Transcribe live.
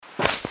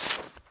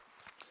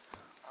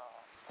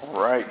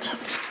Right.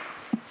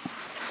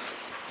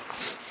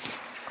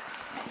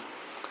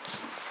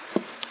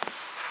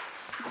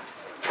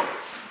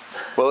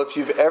 Well, if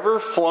you've ever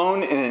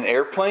flown in an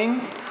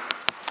airplane,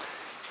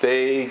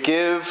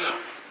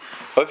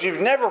 if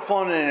you've never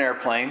flown in an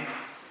airplane,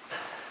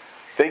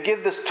 they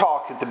give this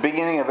talk at the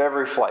beginning of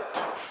every flight.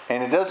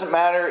 And it doesn't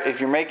matter if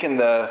you're making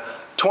the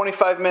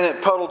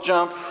 25-minute puddle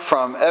jump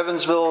from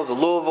Evansville to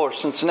Louisville or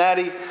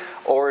Cincinnati,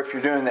 or if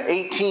you're doing the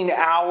 18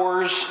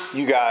 hours,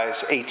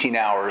 18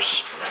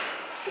 hours,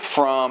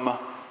 from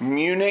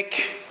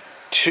Munich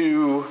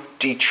to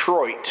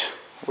Detroit,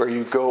 where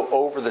you go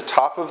over the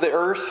top of the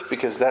earth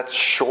because that's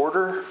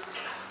shorter.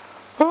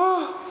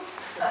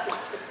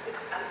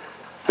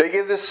 They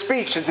give this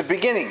speech at the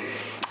beginning,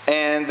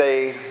 and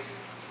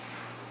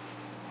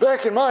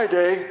back in my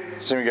day,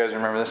 some of you guys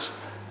remember this,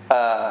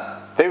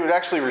 they would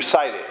actually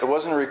recite it. It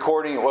wasn't a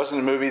recording, it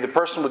wasn't a movie. The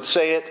person would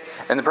say it,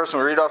 and the person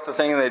would read off the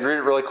thing, and they'd read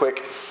it really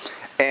quick.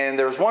 And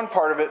there was one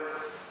part of it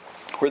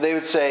where they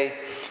would say,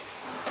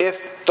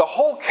 if the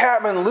whole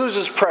cabin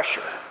loses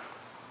pressure,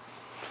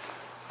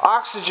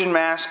 oxygen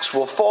masks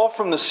will fall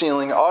from the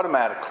ceiling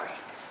automatically.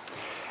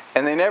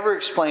 And they never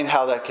explained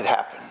how that could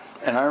happen.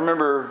 And I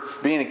remember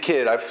being a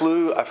kid, I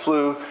flew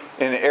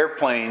in an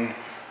airplane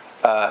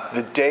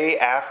the day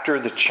after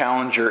the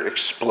Challenger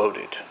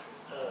exploded.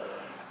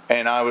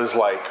 And I was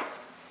like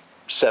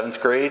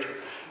 7th grade.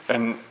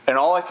 And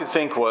all I could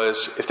think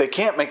was, if they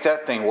can't make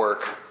that thing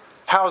work,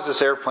 how is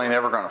this airplane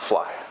ever going to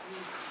fly?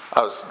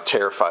 I was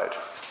terrified.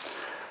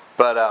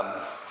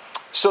 But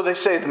so they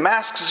say the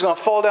mask is going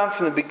to fall down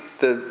from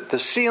the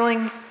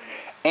ceiling.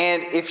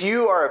 And if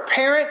you are a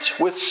parent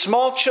with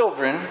small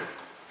children,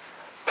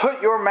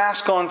 put your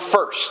mask on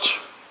first.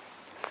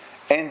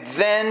 And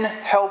then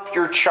help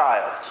your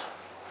child.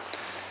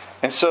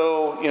 And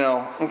so,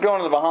 I'm going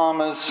to the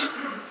Bahamas,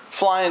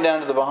 flying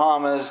down to the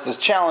Bahamas. The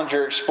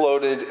Challenger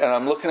exploded, and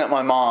I'm looking at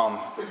my mom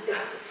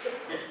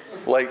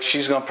like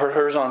she's going to put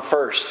hers on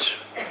first,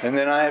 and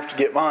then I have to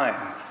get mine.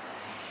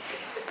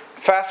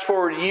 Fast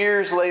forward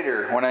years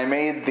later, when I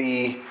made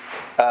the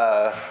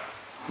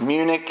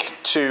Munich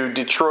to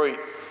Detroit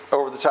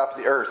over the top of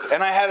the earth,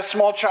 and I had a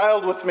small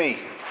child with me.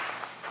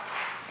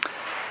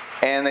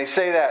 And they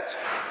say that,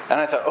 and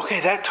I thought, okay,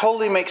 that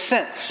totally makes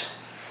sense.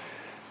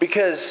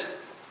 Because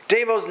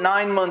Davo's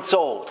 9 months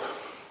old.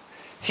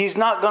 He's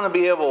not going to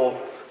be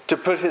able to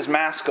put his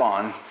mask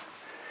on.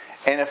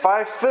 And if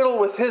I fiddle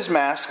with his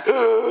mask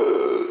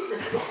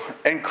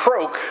and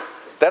croak,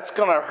 that's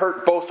going to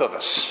hurt both of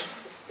us.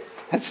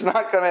 It's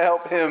not going to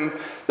help him.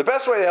 The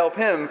best way to help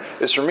him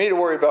is for me to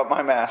worry about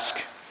my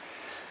mask.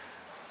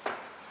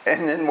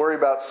 And then worry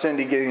about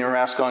Cindy getting her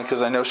mask on,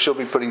 because I know she'll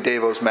be putting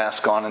Davo's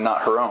mask on and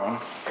not her own.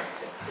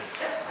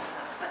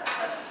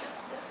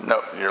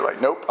 No, you're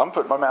like, nope, I'm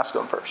putting my mask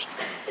on first.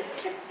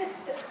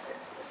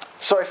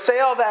 So I say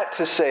all that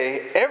to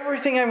say,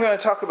 everything I'm going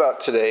to talk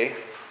about today,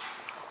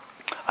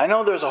 I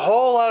know there's a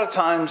whole lot of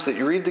times that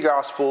you read the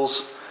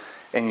Gospels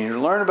and you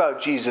learn about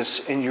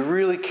Jesus and you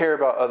really care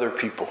about other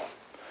people.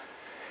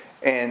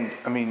 And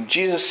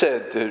Jesus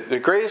said the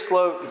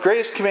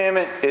greatest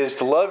commandment is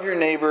to love your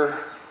neighbor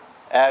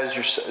as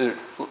your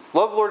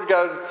love the Lord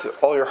God with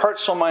all your heart,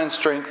 soul, mind, and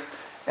strength,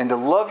 and to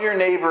love your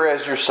neighbor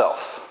as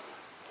yourself.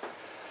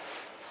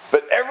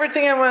 But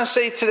everything I'm going to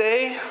say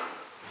today,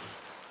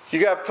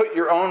 you got to put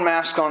your own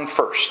mask on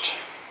first.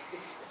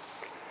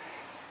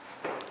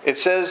 It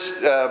says,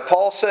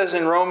 Paul says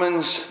in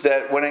Romans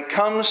that when it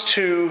comes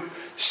to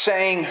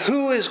saying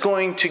who is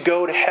going to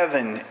go to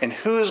heaven and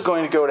who is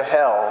going to go to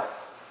hell,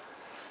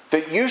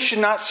 that you should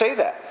not say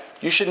that.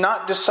 You should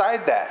not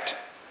decide that.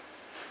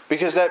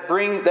 Because that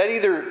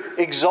either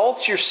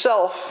exalts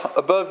yourself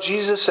above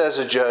Jesus as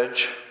a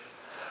judge,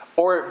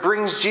 or it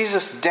brings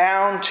Jesus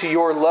down to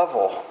your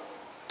level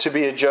to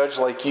be a judge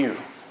like you.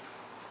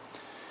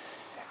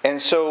 And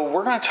so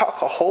we're going to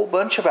talk a whole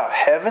bunch about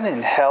heaven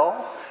and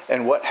hell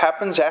and what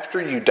happens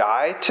after you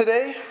die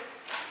today.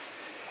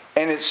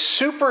 And it's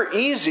super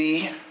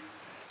easy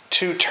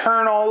to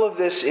turn all of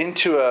this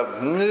into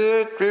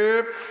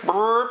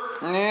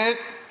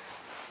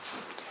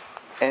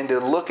and to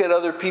look at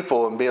other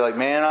people and be like,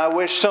 man, I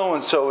wish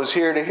so-and-so was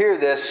here to hear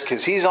this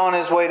because he's on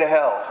his way to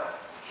hell.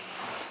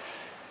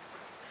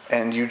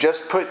 And you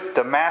just put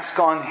the mask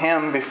on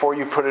him before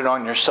you put it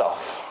on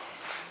yourself.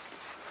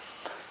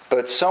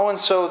 But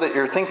so-and-so that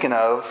you're thinking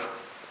of,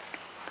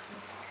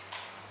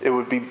 it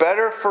would be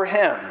better for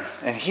him,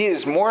 and he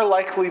is more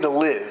likely to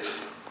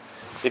live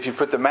if you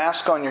put the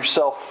mask on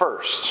yourself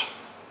first.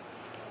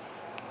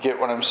 Get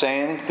what I'm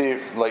saying?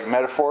 Like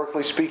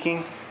metaphorically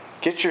speaking,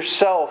 get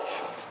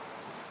yourself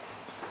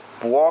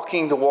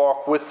walking the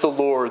walk with the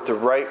Lord the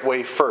right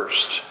way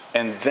first,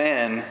 and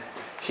then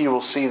he will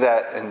see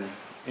that and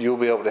you'll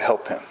be able to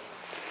help him.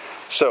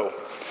 So,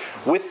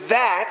 with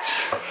that,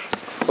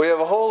 we have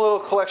a whole little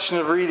collection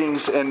of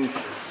readings, and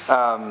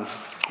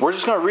we're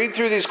just going to read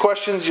through these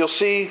questions. You'll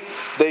see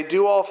they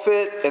do all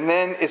fit, and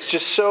then it's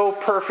just so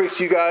perfect,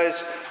 you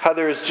guys, how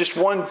there's just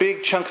one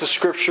big chunk of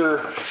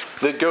scripture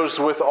that goes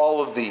with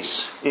all of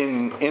these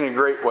in a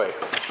great way.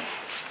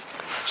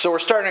 So we're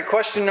starting at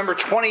question number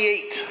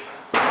 28,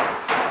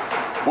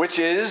 which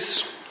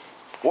is,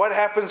 what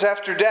happens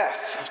after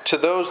death to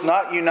those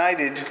not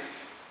united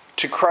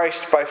to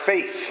Christ by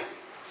faith?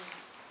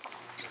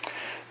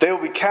 They will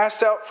be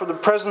cast out from the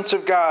presence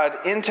of God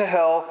into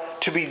hell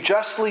to be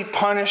justly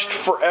punished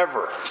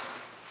forever.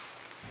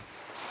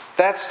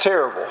 That's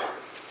terrible.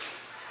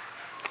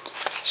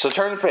 So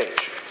turn the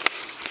page.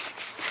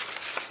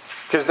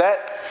 Because that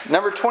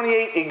number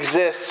 28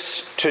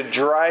 exists to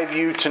drive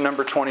you to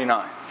number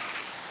 29.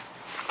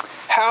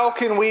 How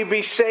can we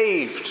be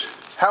saved?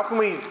 How can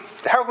we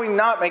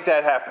not make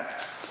that happen?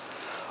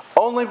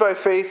 Only by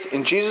faith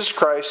in Jesus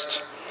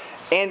Christ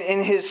and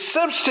in His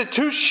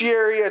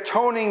substitutionary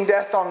atoning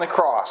death on the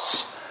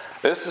cross.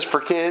 This is for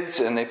kids,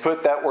 and they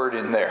put that word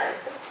in there.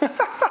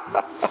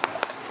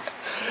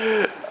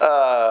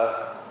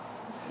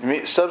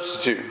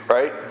 Substitute,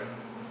 right?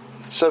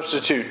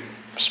 Substitute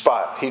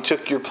spot. He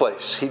took your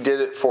place. He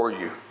did it for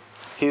you.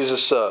 He's a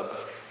sub.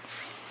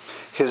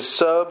 His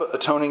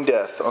sub-atoning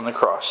death on the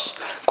cross.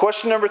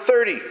 Question number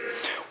 30.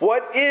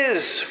 What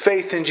is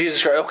faith in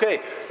Jesus Christ?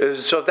 Okay,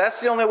 so if that's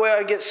the only way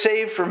I get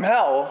saved from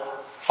hell,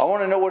 I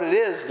want to know what it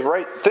is, the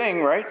right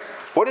thing, right?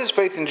 What is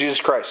faith in Jesus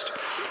Christ?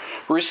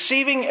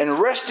 Receiving and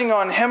resting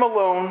on Him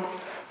alone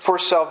for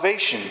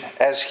salvation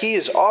as He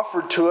is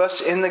offered to us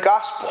in the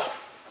gospel.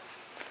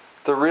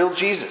 The real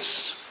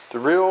Jesus. The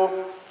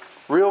real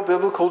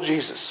biblical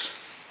Jesus.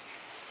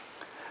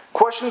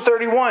 Question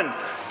 31.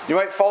 You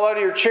might fall out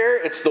of your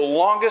chair. It's the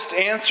longest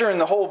answer in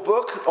the whole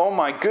book. Oh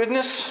my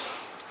goodness.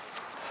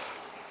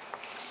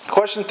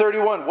 Question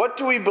 31. What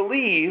do we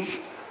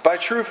believe by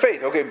true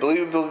faith? Okay,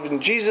 believe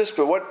in Jesus,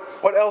 but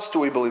what else do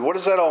we believe? What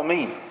does that all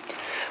mean?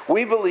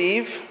 We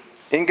believe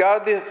in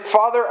God the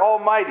Father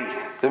Almighty,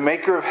 the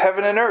maker of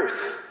heaven and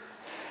earth,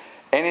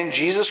 and in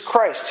Jesus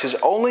Christ, His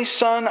only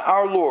Son,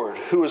 our Lord,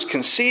 who was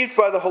conceived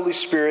by the Holy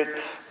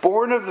Spirit,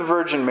 born of the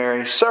Virgin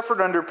Mary, suffered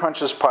under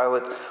Pontius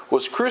Pilate,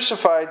 was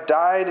crucified,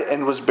 died,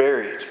 and was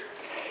buried.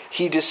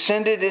 He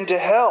descended into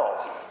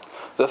hell.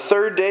 The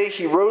third day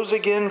He rose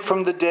again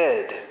from the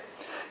dead.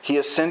 He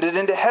ascended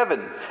into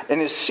heaven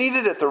and is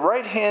seated at the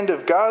right hand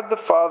of God the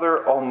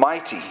Father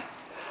Almighty.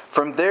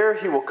 From there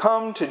He will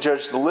come to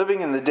judge the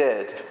living and the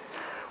dead.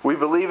 We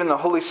believe in the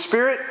Holy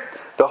Spirit,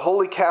 the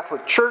Holy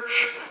Catholic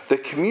Church, the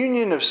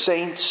communion of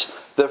saints,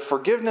 the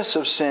forgiveness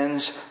of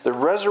sins, the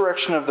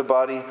resurrection of the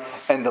body,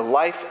 and the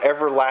life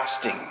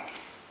everlasting.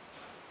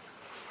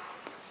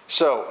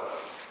 So,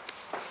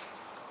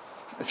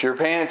 if you're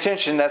paying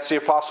attention, that's the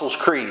Apostles'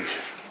 Creed.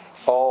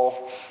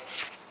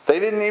 They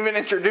didn't even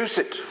introduce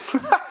it.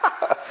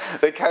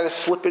 They kind of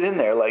slip it in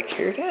there like,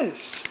 here it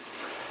is.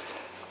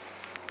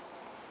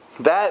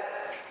 That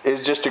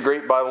is just a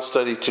great Bible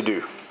study to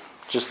do.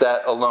 Just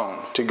that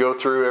alone. To go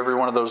through every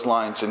one of those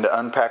lines and to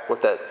unpack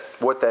what that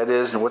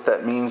is and what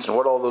that means and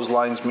what all those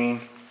lines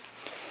mean.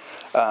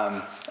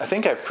 I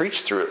think I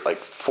preached through it like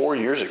 4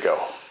 years ago.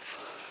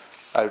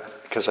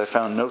 Because I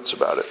found notes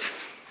about it.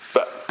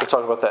 But we'll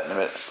talk about that in a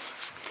minute.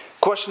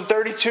 Question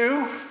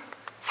 32.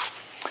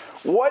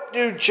 What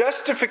do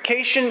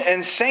justification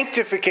and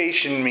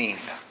sanctification mean?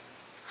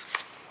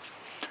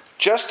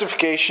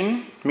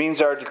 Justification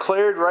means our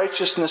declared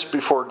righteousness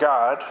before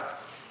God.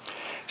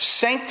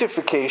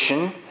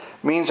 Sanctification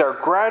means our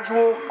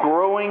gradual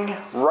growing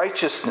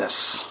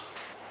righteousness.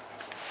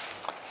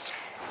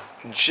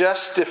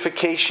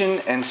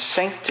 Justification and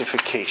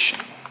sanctification.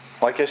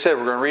 Like I said,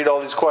 we're going to read all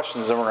these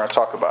questions and we're going to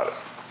talk about it.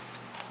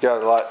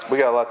 We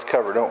got a lot to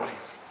cover, don't we?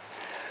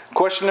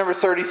 Question number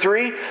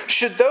 33.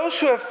 Should those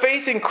who have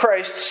faith in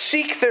Christ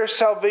seek their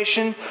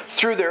salvation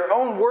through their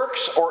own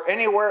works or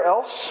anywhere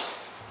else?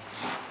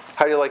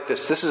 How do you like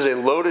this? This is a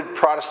loaded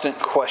Protestant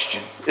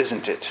question,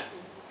 isn't it?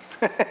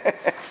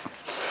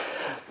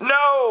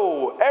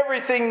 No!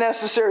 Everything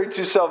necessary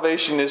to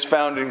salvation is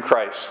found in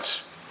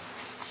Christ.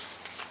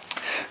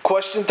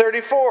 Question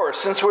 34.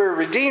 Since we are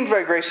redeemed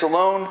by grace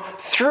alone,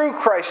 through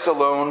Christ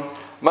alone,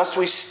 must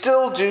we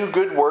still do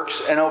good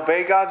works and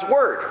obey God's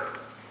word?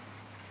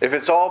 If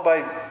it's all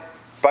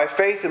by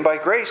faith and by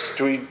grace,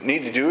 do we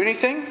need to do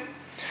anything?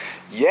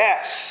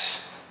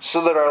 Yes,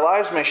 so that our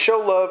lives may show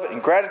love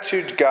and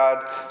gratitude to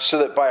God, so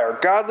that by our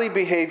godly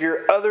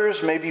behavior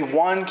others may be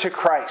won to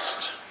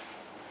Christ.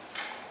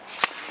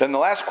 Then the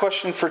last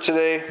question for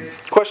today,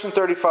 question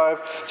 35.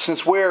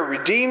 Since we are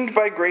redeemed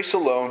by grace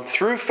alone,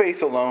 through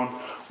faith alone,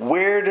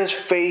 where does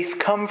faith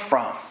come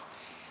from?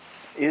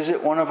 Is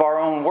it one of our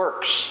own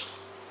works?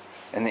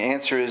 And the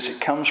answer is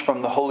it comes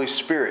from the Holy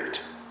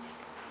Spirit.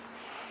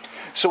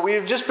 So we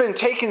have just been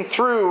taken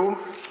through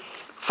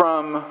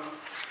from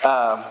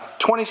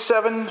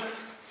 28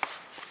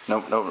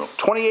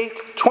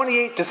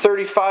 to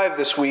 35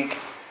 this week.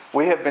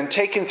 We have been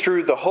taken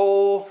through the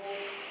whole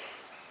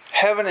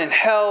heaven and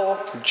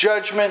hell,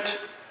 judgment,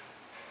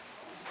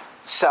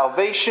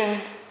 salvation,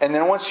 and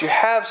then once you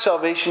have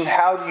salvation,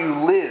 how do you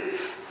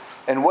live?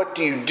 And what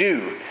do you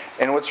do?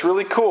 And what's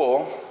really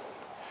cool,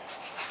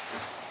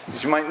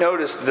 as you might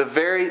notice,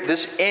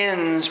 this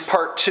ends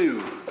part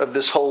 2 of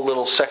this whole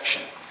little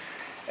section.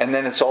 And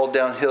then it's all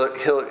downhill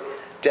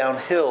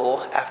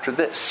downhill after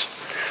this.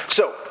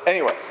 So,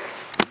 anyway,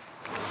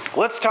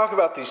 let's talk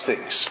about these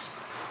things.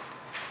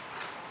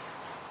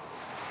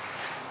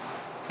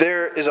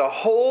 There is a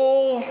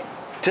whole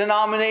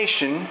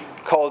denomination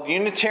called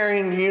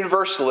Unitarian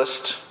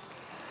Universalist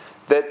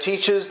that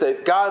teaches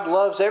that God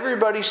loves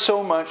everybody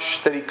so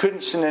much that he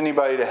couldn't send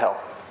anybody to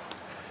hell.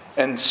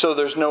 And so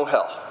there's no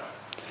hell.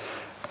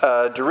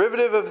 A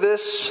derivative of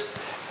this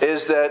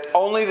is that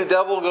only the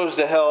devil goes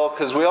to hell,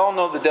 because we all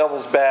know the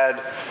devil's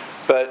bad,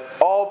 but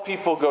all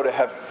people go to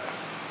heaven.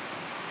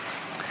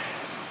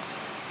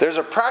 There's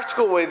a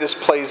practical way this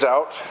plays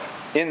out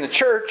in the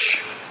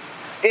church,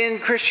 in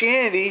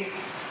Christianity,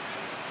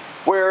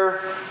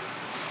 where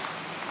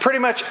pretty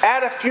much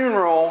at a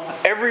funeral,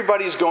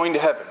 everybody's going to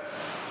heaven.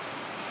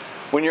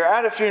 When you're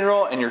at a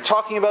funeral and you're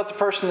talking about the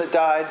person that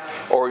died,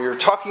 or you're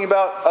talking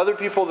about other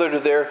people that are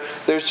there,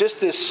 there's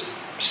just this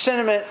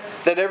sentiment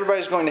that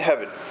everybody's going to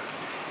heaven.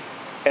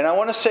 And I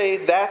want to say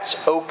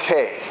that's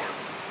okay.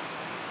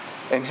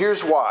 And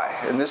here's why.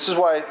 And this is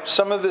why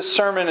some of this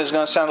sermon is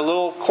going to sound a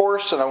little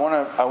coarse, and I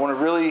want to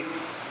really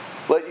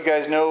let you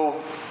guys know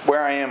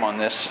where I am on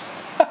this.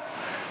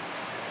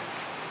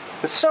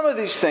 But some of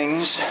these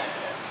things,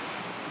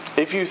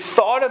 if you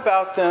thought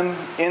about them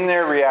in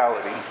their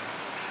reality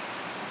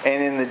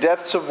and in the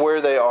depths of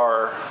where they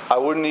are, I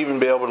wouldn't even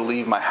be able to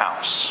leave my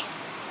house.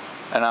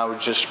 And I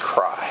would just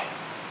cry.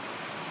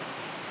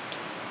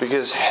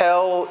 Because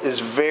hell is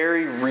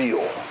very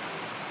real.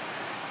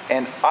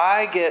 And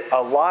I get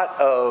a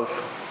lot of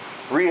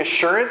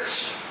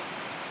reassurance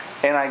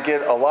and I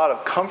get a lot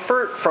of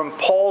comfort from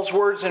Paul's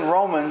words in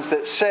Romans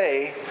that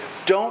say,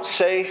 don't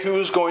say who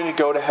is going to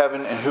go to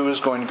heaven and who is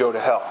going to go to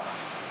hell.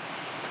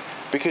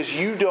 Because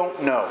you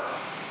don't know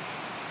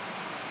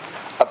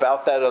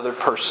about that other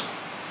person.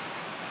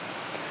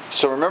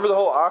 So remember the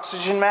whole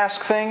oxygen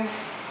mask thing?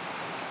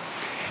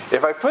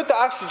 If I put the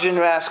oxygen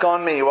mask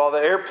on me while the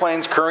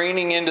airplane's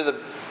careening into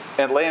the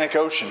Atlantic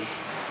Ocean,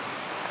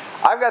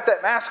 I've got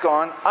that mask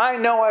on. I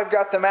know I've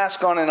got the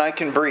mask on and I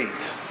can breathe.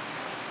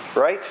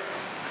 Right?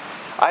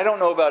 I don't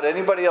know about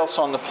anybody else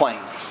on the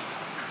plane.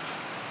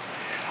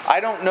 I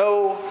don't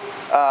know.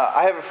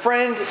 I have a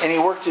friend and he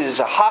worked as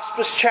a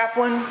hospice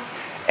chaplain,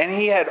 and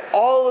he had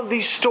all of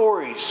these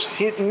stories.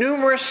 He had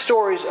numerous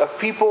stories of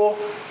people.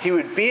 He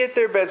would be at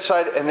their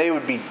bedside and they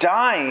would be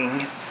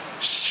dying,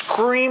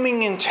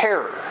 screaming in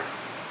terror.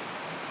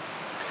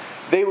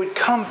 They would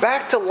come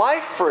back to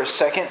life for a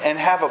second and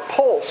have a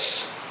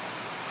pulse,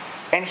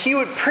 and he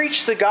would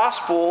preach the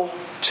gospel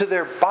to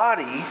their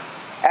body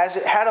as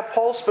it had a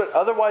pulse but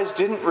otherwise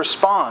didn't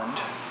respond.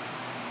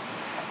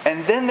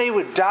 And then they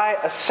would die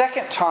a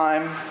second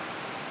time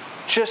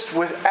just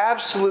with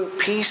absolute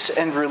peace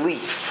and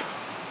relief.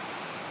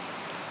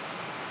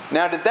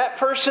 Now, did that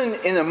person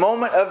in the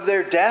moment of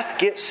their death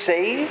get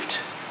saved?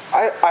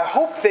 I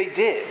hope they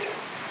did.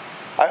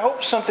 I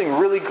hope something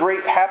really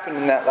great happened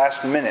in that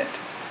last minute.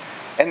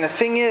 And the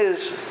thing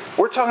is,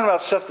 we're talking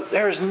about stuff that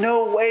there is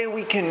no way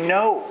we can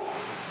know.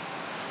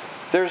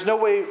 There's no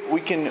way we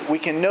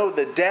can know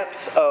the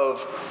depth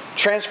of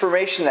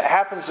transformation that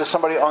happens to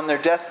somebody on their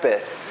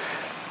deathbed.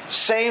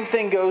 Same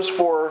thing goes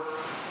for,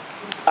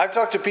 I've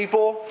talked to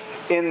people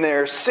in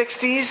their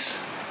 60s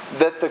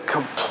that the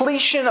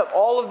completion of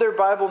all of their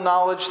Bible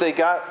knowledge they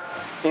got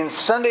in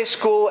Sunday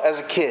school as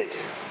a kid,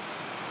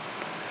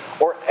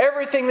 or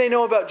everything they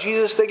know about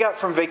Jesus they got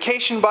from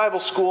Vacation Bible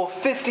School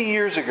 50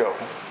 years ago.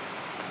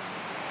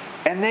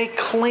 And they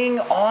cling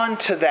on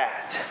to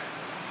that.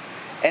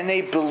 And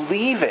they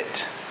believe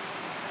it.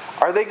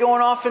 Are they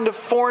going off into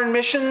foreign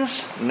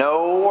missions?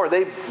 No. Are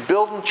they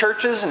building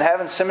churches and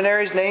having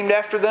seminaries named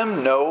after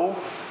them? No.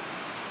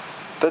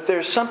 But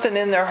there's something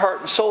in their heart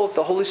and soul that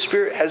the Holy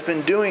Spirit has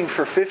been doing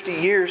for 50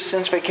 years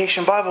since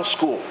Vacation Bible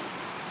School.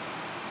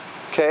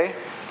 Okay?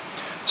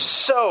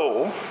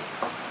 So,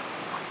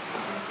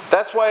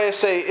 that's why I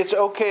say it's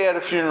okay at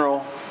a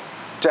funeral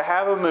to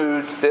have a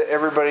mood that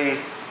everybody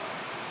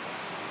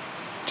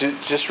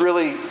just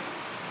really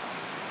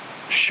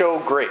show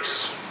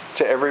grace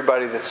to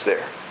everybody that's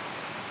there.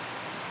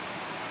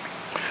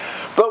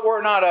 But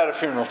we're not at a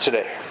funeral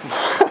today.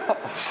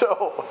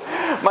 So,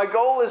 my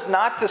goal is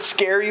not to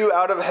scare you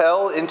out of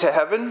hell into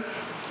heaven.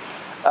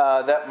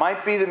 That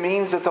might be the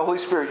means that the Holy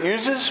Spirit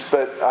uses,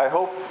 but I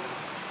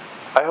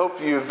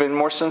hope you've been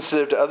more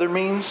sensitive to other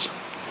means.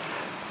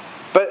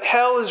 But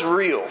hell is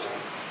real.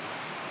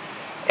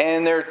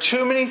 And there are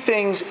too many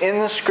things in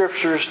the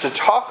Scriptures to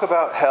talk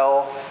about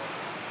hell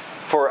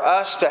for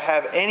us to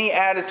have any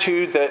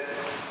attitude that,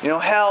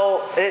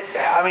 hell,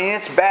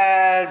 it's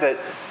bad, but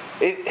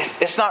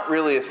it's not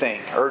really a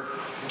thing. Or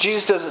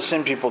Jesus doesn't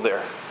send people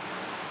there.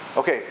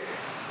 Okay,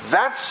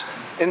 that's,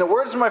 in the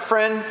words of my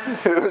friend,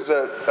 who is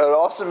an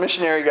awesome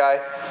missionary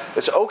guy,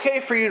 it's okay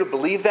for you to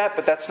believe that,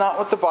 but that's not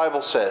what the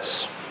Bible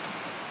says.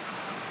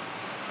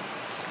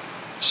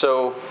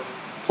 So,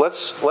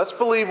 let's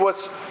believe what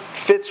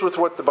fits with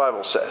what the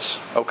Bible says,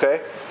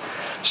 okay?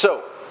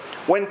 So,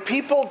 when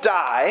people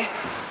die,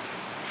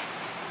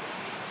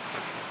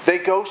 they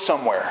go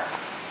somewhere.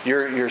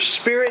 your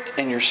spirit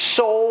and your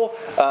soul.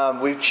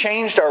 We've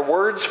changed our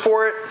words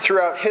for it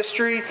throughout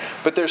history,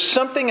 but there's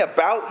something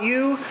about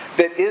you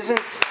that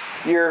isn't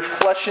your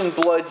flesh and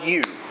blood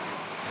you.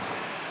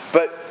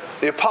 But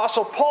the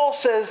Apostle Paul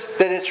says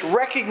that it's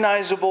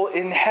recognizable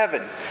in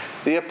heaven.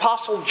 The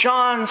Apostle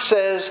John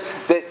says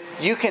that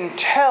you can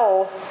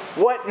tell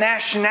what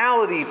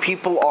nationality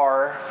people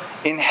are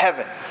in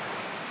heaven.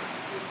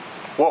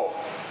 Whoa.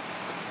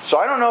 So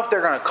I don't know if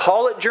they're going to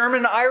call it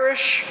German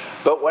Irish,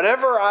 but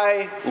whatever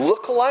I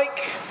look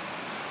like,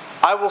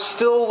 I will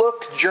still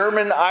look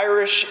German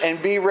Irish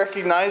and be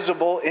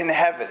recognizable in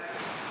heaven,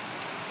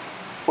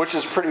 which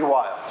is pretty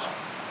wild.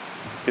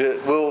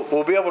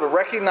 We'll be able to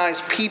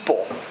recognize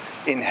people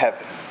in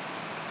heaven.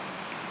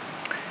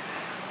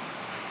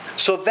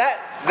 So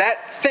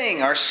that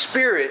thing, our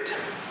spirit,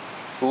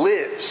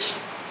 lives.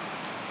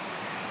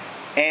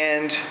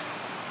 And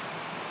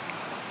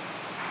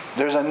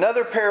there's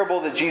another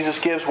parable that Jesus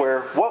gives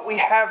where what we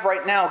have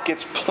right now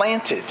gets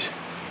planted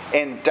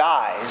and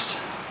dies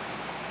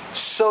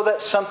so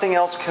that something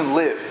else can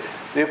live.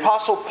 The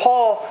Apostle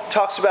Paul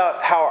talks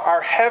about how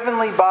our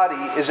heavenly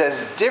body is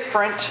as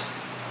different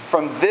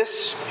from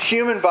this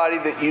human body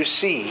that you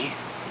see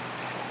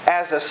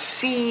as a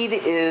seed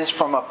is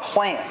from a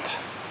plant.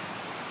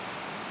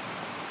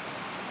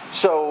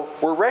 So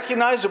we're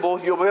recognizable.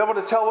 You'll be able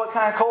to tell what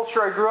kind of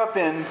culture I grew up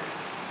in.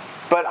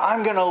 But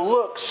I'm going to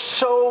look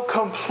so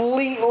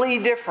completely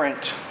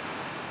different.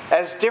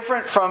 As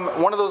different from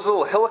one of those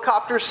little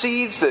helicopter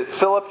seeds that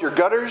fill up your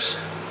gutters.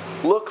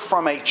 Look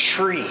from a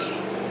tree.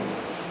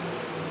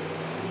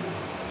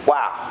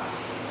 Wow.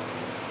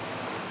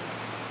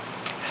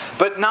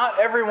 But not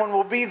everyone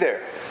will be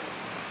there.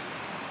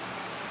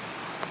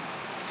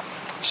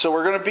 So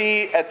we're going to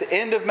be at the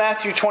end of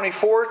Matthew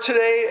 24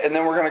 today, and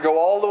then we're going to go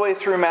all the way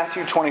through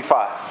Matthew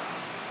 25.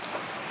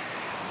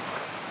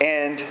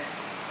 And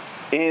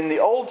in the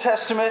Old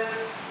Testament,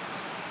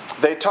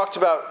 they talked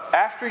about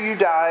after you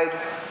died.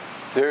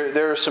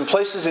 There are some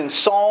places in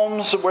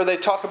Psalms where they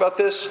talk about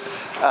this.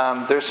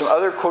 There's some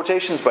other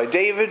quotations by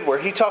David where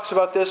he talks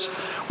about this,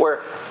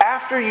 where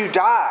after you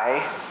die,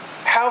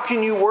 how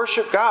can you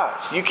worship God?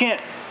 You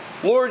can't,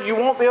 Lord, you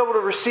won't be able to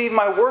receive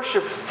my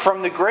worship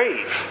from the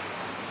grave.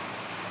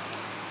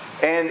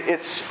 And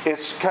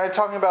it's kind of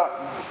talking about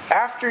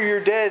after you're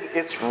dead,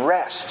 it's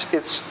rest.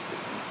 It's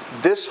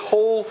this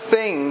whole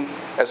thing,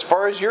 as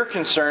far as you're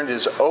concerned,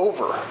 is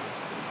over.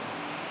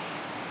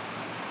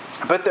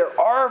 But there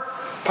are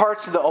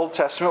parts of the Old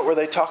Testament where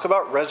they talk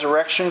about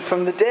resurrection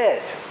from the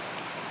dead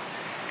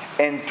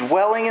and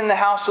dwelling in the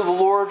house of the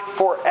Lord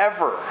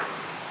forever.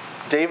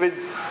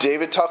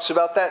 David talks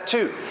about that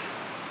too.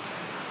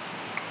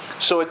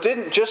 So it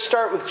didn't just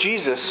start with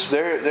Jesus.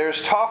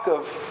 There's talk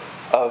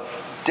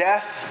of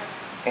death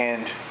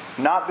and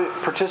not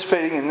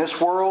participating in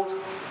this world,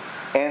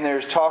 and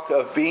there's talk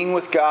of being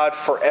with God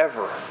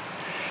forever.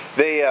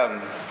 The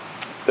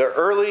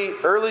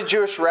early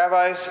Jewish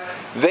rabbis,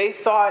 they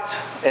thought,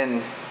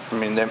 and I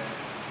mean, I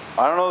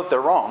don't know that they're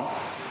wrong,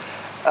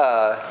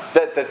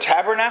 that the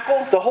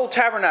tabernacle, the whole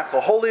tabernacle,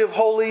 Holy of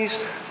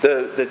Holies,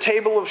 the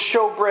table of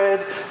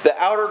showbread,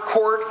 the outer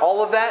court,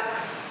 all of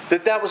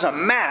that was a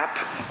map,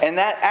 and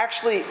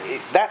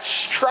that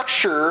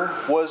structure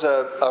was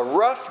a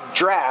rough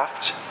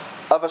draft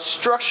of a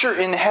structure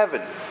in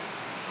heaven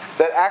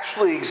that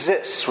actually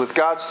exists with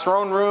God's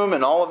throne room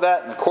and all of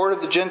that, and the court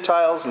of the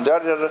Gentiles and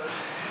da-da-da-da.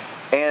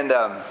 And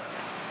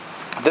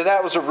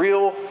that was a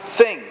real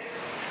thing.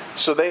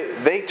 So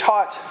they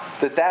taught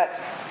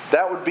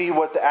that would be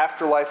what the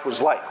afterlife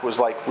was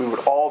like we would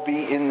all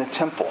be in the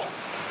temple.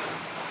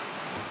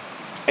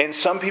 And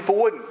some people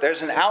wouldn't.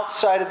 There's an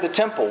outside of the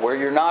temple where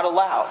you're not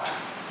allowed.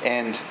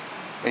 And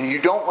you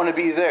don't want to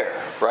be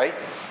there, right?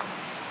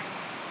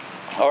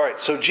 All right,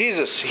 so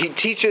Jesus, he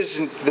teaches,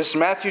 this is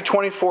Matthew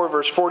 24,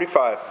 verse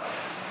 45.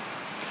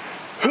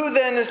 Who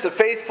then is the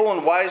faithful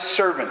and wise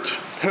servant,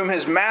 whom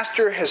his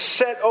master has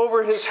set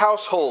over his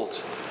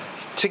household,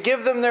 to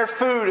give them their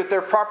food at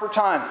their proper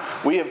time?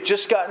 We have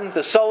just gotten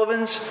the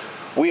Sullivans.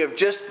 We have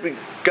just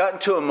gotten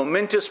to a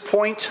momentous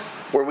point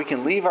where we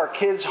can leave our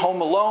kids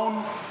home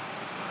alone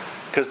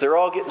because they're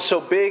all getting so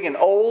big and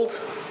old.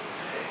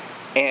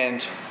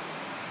 And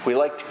we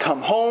like to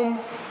come home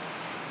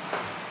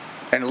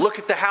and look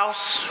at the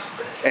house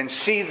and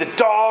see the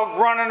dog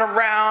running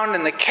around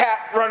and the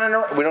cat running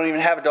around. We don't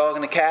even have a dog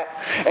and a cat.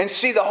 And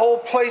see the whole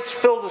place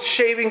filled with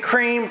shaving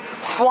cream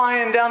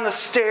flying down the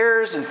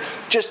stairs and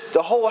just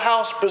the whole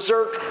house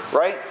berserk,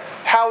 right?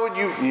 How would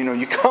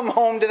you come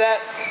home to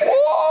that?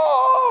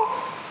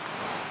 Whoa!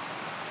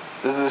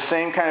 This is the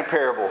same kind of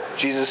parable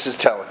Jesus is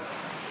telling.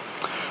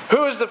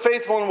 Who is the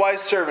faithful and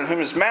wise servant whom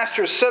his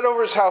master has set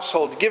over his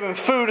household to give him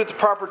food at the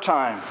proper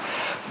time?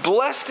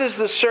 Blessed is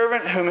the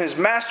servant whom his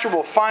master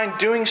will find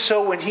doing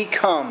so when he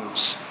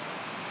comes.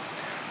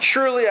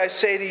 Surely I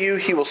say to you,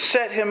 he will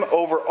set him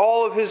over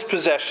all of his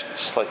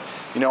possessions.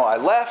 I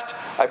left,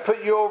 I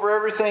put you over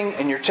everything,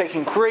 and you're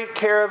taking great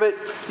care of it.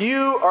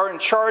 You are in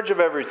charge of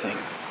everything.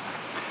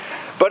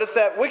 But if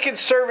that wicked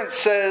servant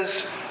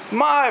says,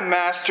 my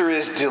master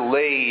is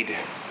delayed,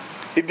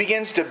 He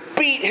begins to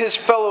beat his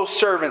fellow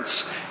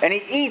servants, and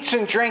he eats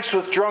and drinks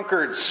with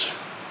drunkards.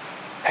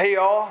 Hey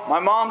y'all, my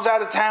mom's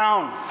out of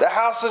town. The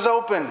house is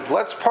open.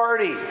 Let's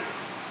party.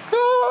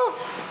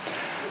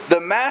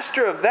 The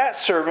master of that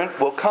servant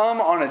will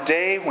come on a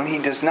day when he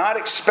does not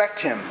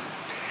expect him,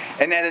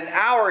 and at an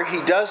hour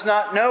he does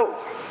not know.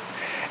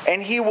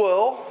 And he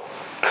will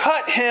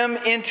cut him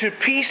into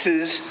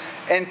pieces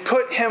and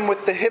put him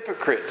with the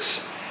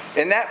hypocrites.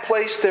 In that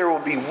place there will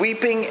be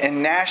weeping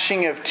and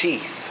gnashing of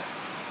teeth.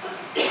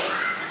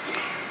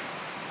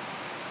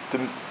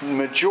 The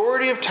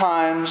majority of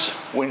times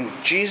when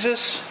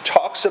Jesus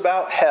talks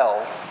about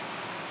hell,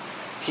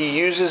 he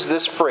uses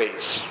this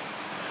phrase,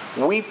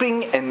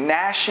 weeping and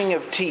gnashing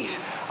of teeth.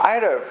 I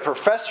had a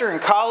professor in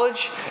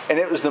college, and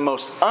it was the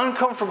most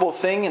uncomfortable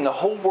thing in the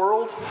whole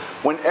world.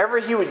 Whenever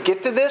he would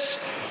get to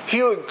this,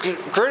 he would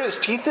grit his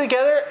teeth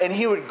together, and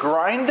he would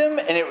grind them,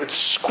 and it would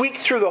squeak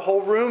through the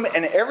whole room,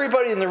 and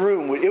everybody in the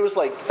room, it was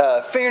like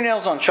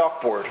fingernails on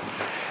chalkboard.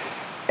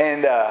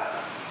 And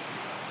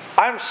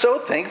I'm so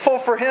thankful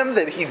for him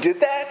that he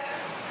did that,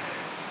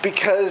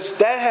 because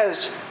that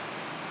has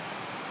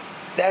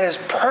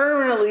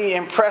permanently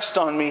impressed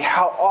on me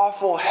how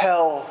awful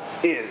hell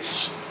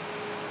is.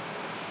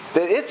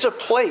 That it's a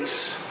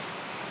place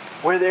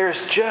where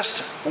there's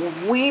just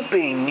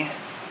weeping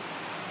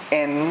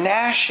and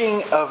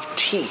gnashing of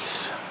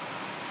teeth.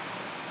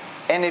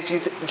 And if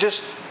you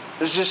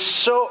it's just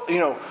so,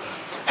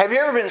 have you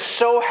ever been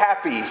so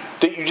happy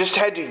that you just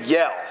had to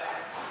yell?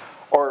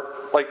 Or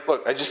like,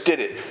 look, I just did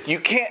it. You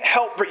can't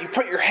help but you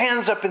put your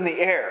hands up in the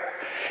air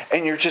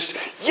and you're just,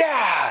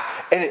 yeah!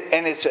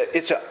 And it's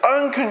an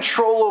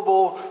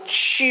uncontrollable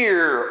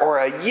cheer or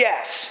a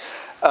yes.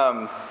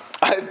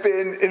 I've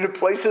been in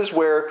places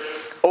where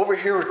over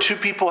here are two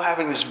people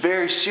having this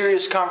very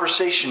serious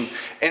conversation,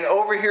 and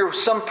over here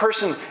some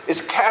person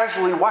is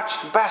casually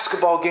watching the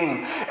basketball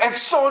game, and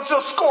so-and-so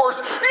scores,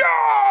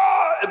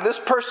 yeah! And this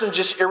person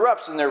just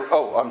erupts, and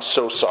I'm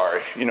so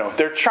sorry.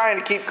 They're trying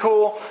to keep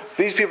cool.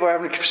 These people are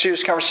having a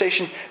serious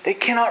conversation. They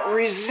cannot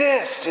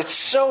resist. It's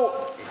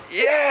so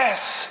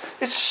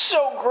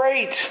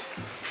great.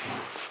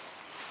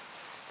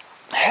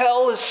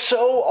 Hell is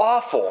so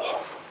awful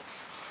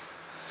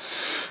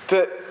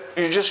that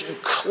you just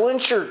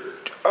clench your...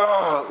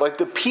 like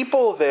the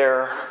people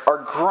there are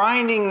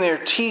grinding their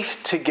teeth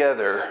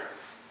together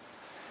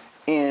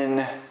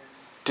in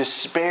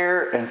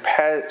despair and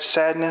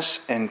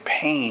sadness and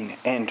pain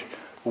and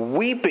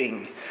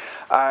weeping.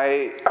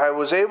 I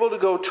was able to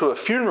go to a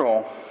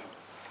funeral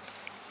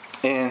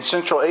in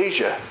Central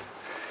Asia,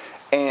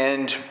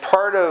 and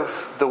part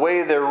of the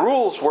way their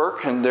rules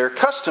work and their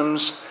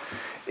customs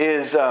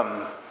is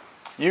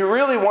you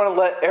really want to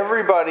let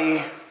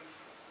everybody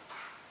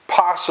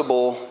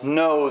possible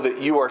know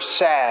that you are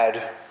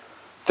sad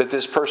that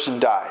this person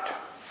died.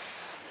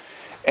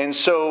 And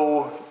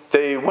so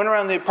they went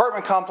around the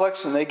apartment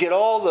complex and they get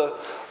all the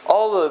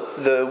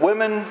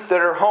women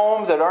that are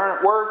home that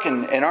aren't at work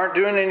and aren't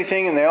doing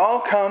anything, and they all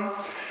come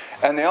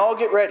and they all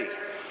get ready.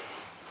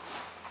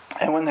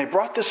 And when they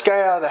brought this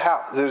guy out of the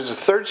house, there was a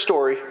third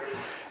story,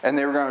 and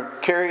they were going to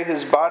carry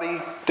his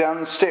body down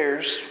the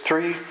stairs,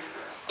 three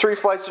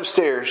flights of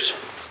stairs.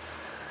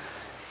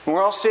 And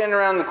we're all standing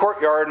around the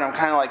courtyard, and I'm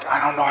kind of like,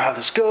 I don't know how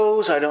this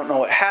goes. I don't know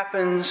what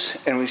happens.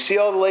 And we see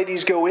all the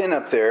ladies go in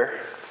up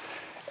there,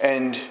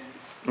 and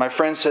my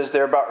friend says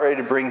they're about ready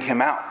to bring him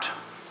out.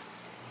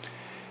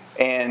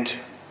 And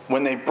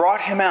when they brought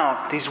him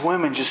out, these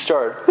women just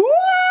started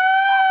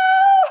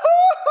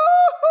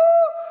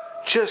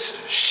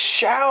just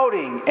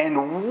shouting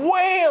and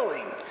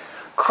wailing,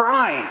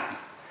 crying.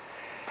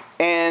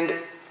 And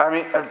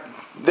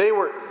they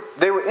were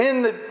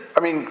in the,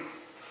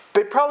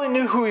 they probably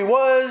knew who he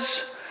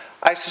was.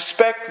 I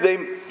suspect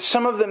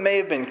some of them may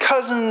have been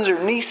cousins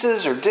or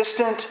nieces or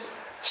distant.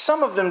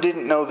 Some of them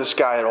didn't know this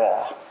guy at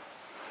all.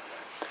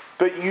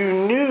 But you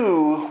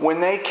knew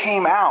when they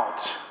came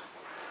out,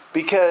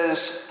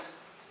 because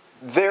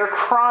their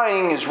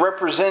crying is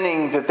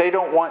representing that they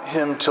don't want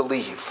him to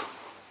leave.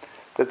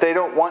 That they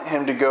don't want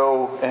him to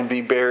go and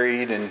be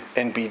buried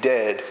and be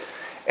dead.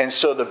 And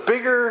so the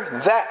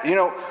bigger that,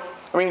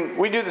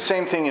 we do the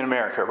same thing in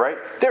America, right?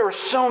 There were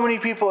so many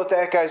people at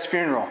that guy's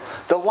funeral.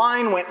 The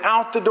line went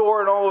out the door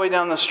and all the way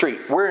down the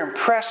street. We're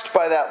impressed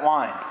by that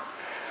line.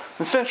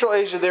 In Central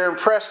Asia, they're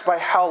impressed by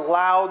how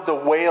loud the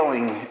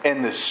wailing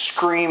and the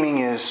screaming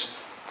is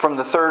from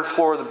the third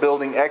floor of the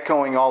building,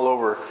 echoing all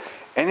over.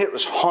 And it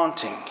was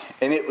haunting.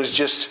 And it was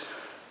just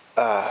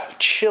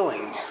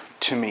chilling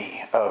to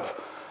me of,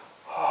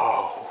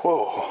 oh,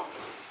 whoa.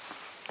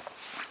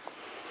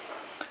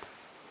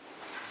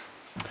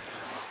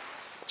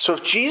 So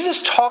if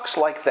Jesus talks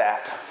like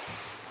that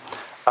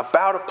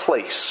about a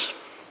place,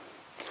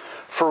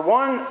 for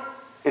one,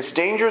 it's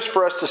dangerous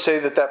for us to say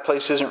that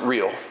place isn't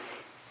real.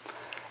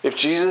 If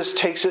Jesus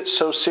takes it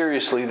so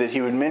seriously that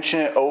he would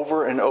mention it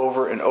over and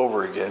over and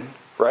over again,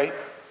 right?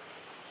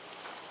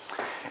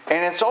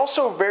 And it's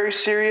also very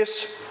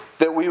serious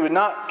that we would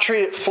not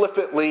treat it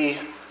flippantly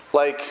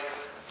like,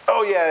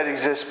 oh yeah, it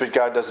exists, but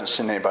God doesn't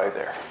send anybody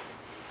there.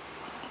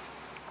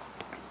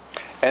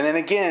 And then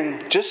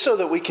again, just so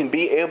that we can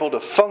be able to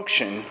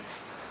function,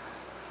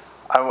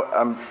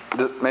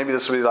 maybe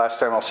this will be the last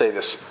time I'll say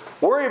this.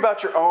 Worry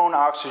about your own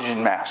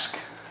oxygen mask.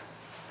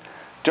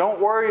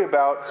 Don't worry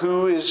about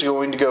who is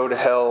going to go to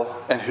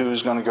hell and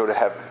who's going to go to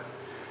heaven.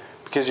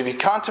 Because if you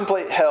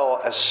contemplate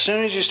hell, as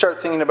soon as you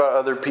start thinking about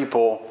other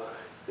people,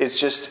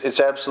 it's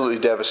absolutely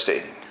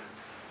devastating.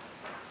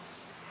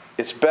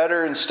 It's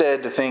better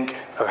instead to think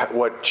of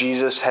what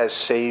Jesus has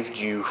saved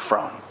you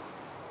from.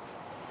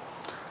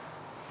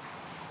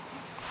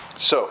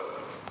 So,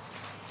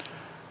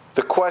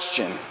 the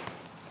question,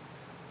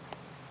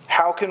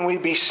 how can we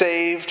be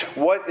saved?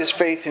 What is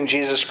faith in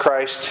Jesus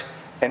Christ?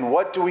 And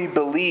what do we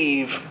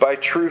believe by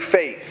true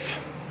faith?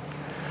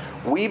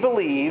 We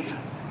believe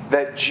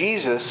that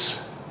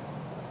Jesus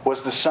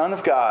was the Son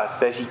of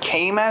God, that He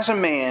came as a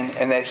man,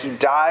 and that He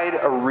died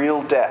a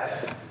real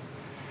death.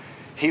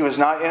 He was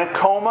not in a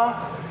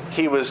coma.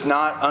 He was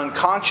not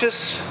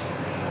unconscious.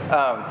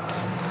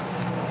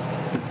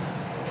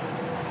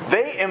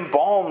 They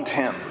embalmed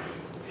Him.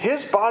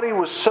 His body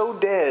was so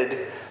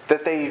dead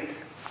that they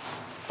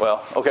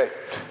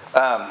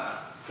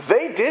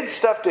did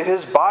stuff to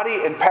His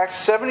body and packed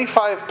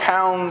 75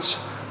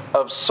 pounds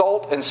of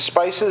salt and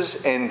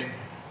spices and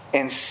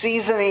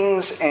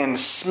seasonings and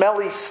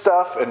smelly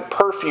stuff and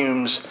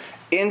perfumes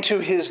into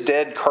His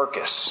dead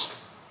carcass.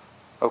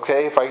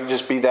 Okay, if I could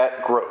just be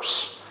that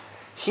gross.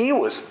 He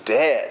was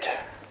dead.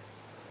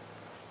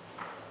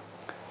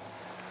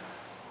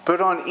 But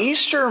on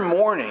Easter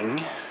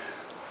morning,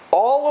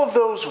 all of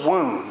those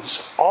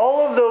wounds,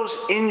 all of those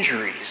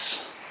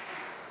injuries,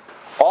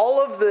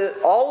 all of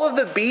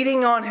the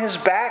beating on His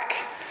back,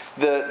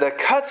 the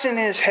cuts in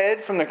His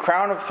head from the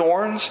crown of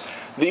thorns,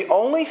 the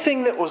only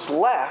thing that was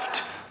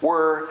left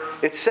were,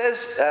 it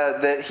says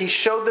that He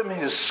showed them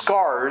His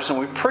scars, and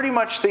we pretty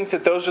much think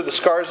that those are the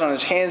scars on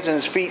His hands and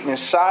His feet and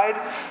His side,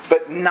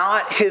 but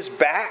not His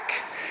back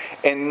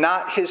and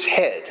not His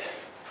head.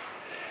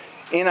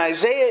 In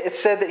Isaiah, it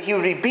said that He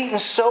would be beaten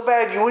so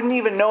bad you wouldn't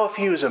even know if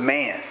He was a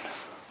man.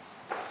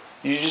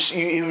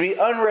 You'd be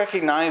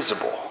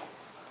unrecognizable.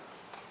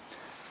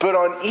 But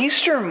on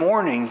Easter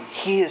morning,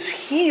 He is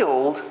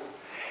healed,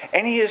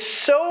 and He is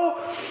so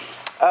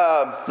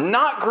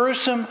not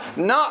gruesome,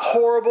 not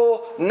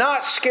horrible,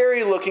 not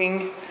scary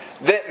looking,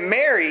 that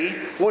Mary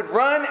would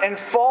run and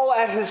fall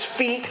at His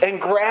feet and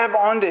grab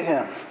onto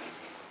Him.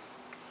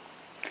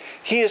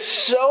 He is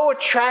so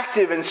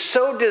attractive and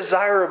so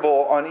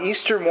desirable on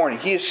Easter morning.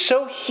 He is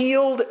so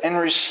healed and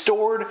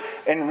restored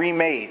and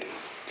remade.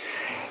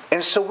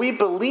 And so we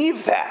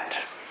believe that.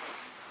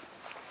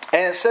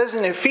 And it says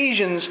in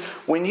Ephesians,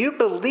 when you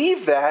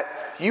believe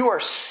that, you are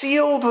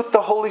sealed with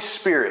the Holy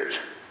Spirit.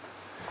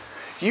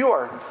 You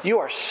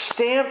are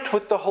stamped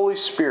with the Holy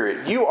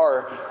Spirit. You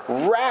are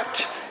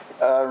wrapped.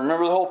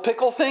 Remember the whole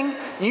pickle thing?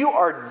 You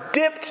are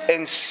dipped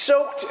and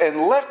soaked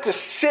and left to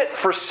sit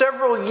for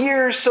several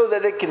years so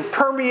that it can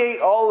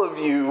permeate all of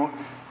you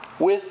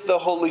with the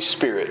Holy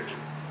Spirit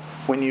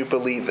when you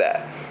believe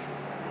that.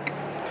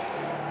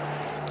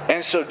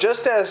 And so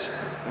just as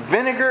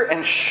vinegar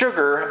and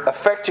sugar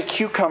affect a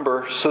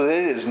cucumber so that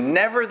it is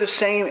never the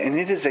same and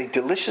it is a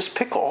delicious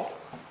pickle,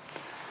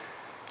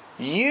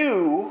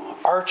 you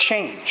are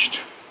changed.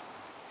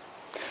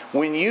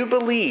 When you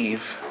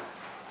believe,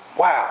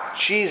 wow,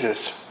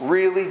 Jesus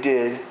really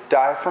did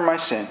die for my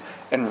sin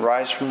and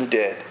rise from the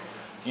dead,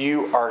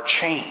 you are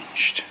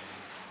changed.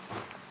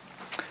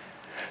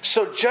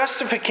 So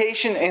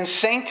justification and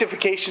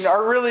sanctification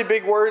are really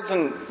big words,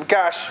 and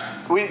gosh,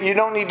 you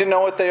don't need to know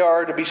what they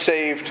are to be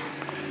saved,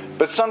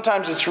 but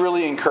sometimes it's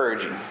really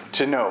encouraging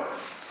to know.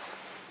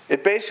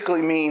 It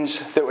basically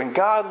means that when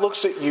God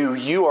looks at you,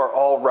 you are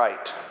all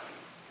right.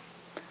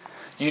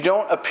 You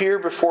don't appear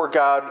before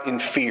God in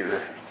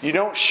fear. You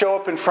don't show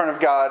up in front of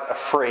God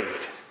afraid,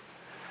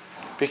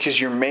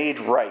 because you're made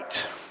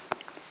right.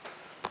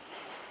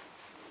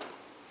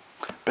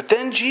 But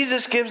then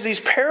Jesus gives these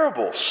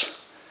parables.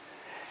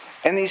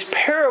 And these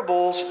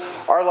parables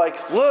are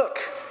like, look,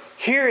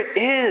 here it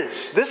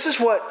is. This is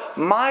what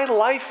my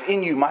life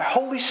in you, my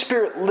Holy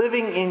Spirit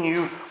living in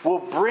you, will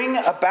bring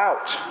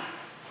about.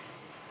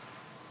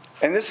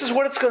 And this is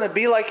what it's going to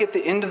be like at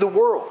the end of the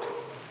world.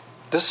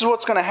 This is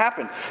what's going to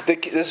happen.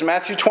 This is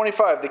Matthew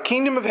 25. The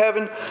kingdom of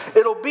heaven,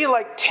 it'll be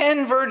like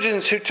 10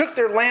 virgins who took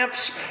their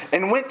lamps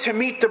and went to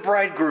meet the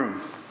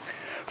bridegroom.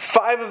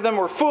 5 of them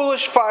were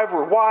foolish, 5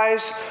 were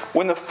wise.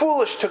 When the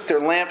foolish took their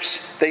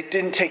lamps, they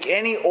didn't take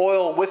any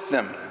oil with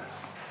them.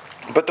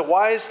 But the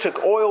wise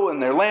took oil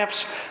in their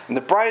lamps, and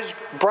the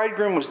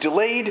bridegroom was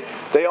delayed.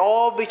 They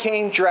all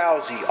became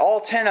drowsy. All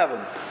 10 of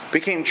them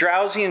became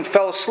drowsy and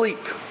fell asleep.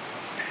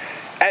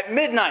 At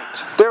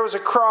midnight, there was a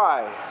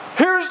cry,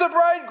 "Here's the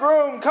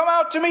bridegroom, come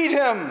out to meet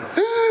him."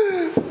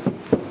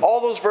 All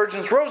those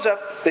virgins rose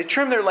up, they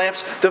trimmed their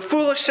lamps. The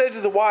foolish said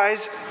to the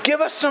wise, "Give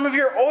us some of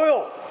your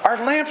oil. Our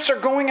lamps are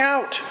going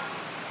out."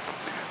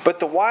 But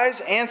the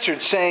wise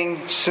answered,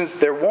 saying, "Since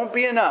there won't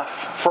be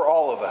enough for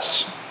all of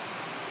us,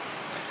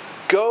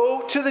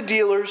 go to the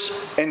dealers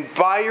and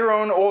buy your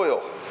own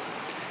oil."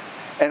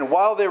 And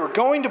while they were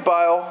going to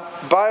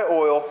buy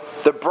oil,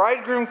 the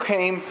bridegroom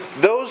came.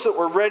 Those that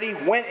were ready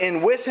went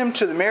in with him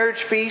to the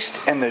marriage feast,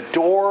 and the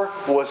door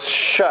was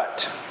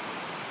shut.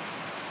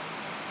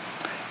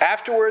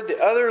 Afterward, the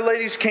other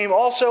ladies came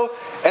also,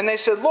 and they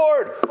said,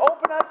 Lord,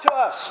 open up to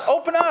us,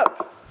 open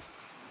up.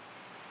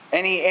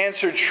 And he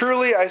answered,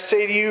 truly I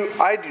say to you,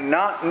 I do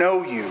not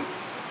know you.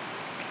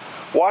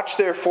 Watch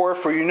therefore,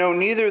 for you know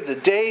neither the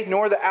day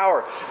nor the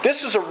hour.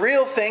 This is a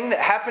real thing that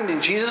happened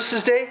in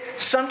Jesus' day.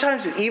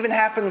 Sometimes it even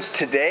happens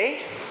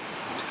today,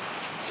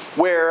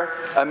 where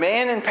a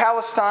man in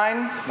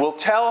Palestine will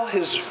tell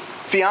his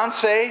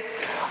fiancée,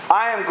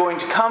 I am going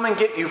to come and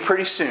get you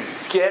pretty soon.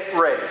 Get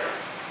ready.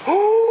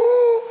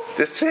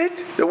 That's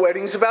it? The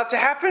wedding's about to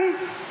happen?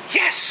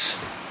 Yes!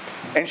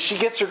 And she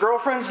gets her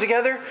girlfriends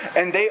together,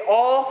 and they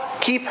all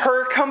keep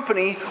her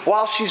company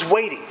while she's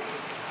waiting.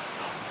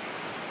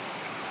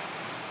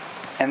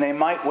 And they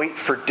might wait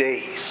for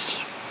days.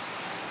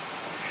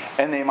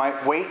 And they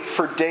might wait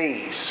for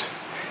days.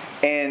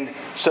 And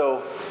so,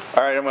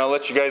 all right, I'm going to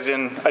let you guys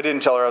in. I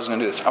didn't tell her I was going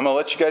to do this. I'm going to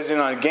let you guys in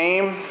on a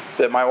game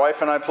that my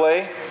wife and I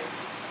play.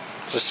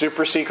 It's a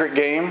super secret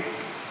game.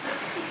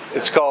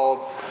 It's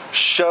called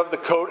Shove the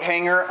Coat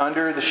Hanger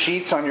Under the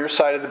Sheets on Your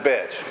Side of the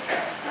Bed.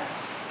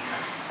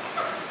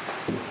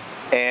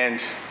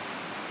 And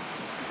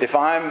if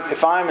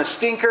I'm a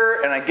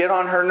stinker and I get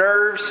on her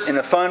nerves in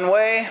a fun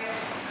way,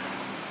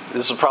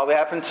 this will probably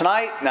happen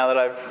tonight, now that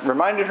I've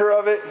reminded her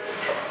of it.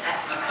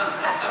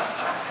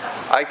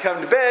 I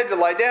come to bed to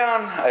lie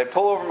down, I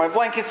pull over my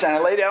blankets and I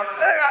lay down.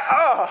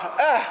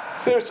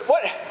 There's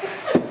what?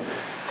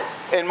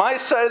 And my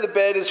side of the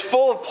bed is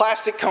full of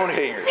plastic coat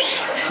hangers.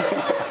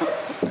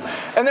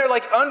 And they're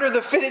like under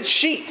the fitted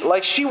sheet.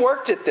 Like she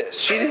worked at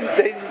this.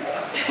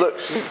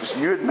 Look,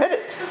 you admit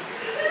it.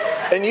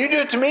 And you do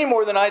it to me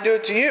more than I do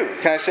it to you.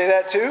 Can I say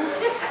that too?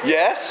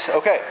 Yes?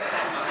 Okay.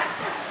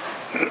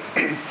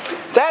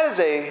 That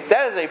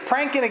is a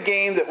prank in a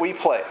game that we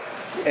play.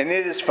 And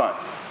it is fun.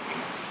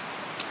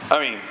 I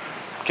mean,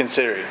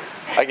 considering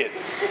I get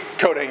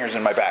coat hangers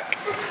in my back.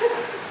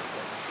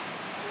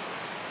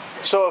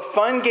 So a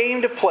fun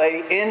game to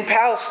play in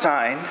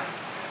Palestine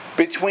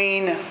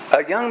between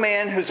a young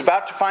man who's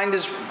about to find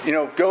his,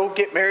 go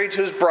get married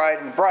to his bride,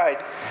 and the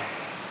bride,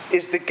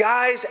 is the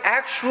guys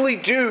actually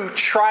do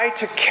try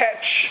to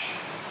catch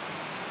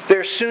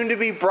their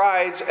soon-to-be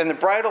brides and the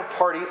bridal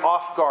party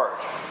off guard.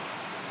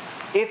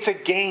 It's a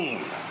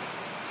game.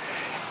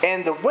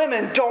 And the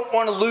women don't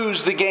want to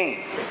lose the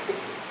game.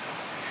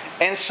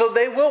 And so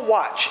they will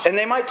watch, and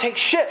they might take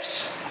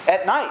shifts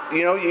at night.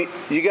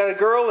 You got a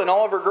girl and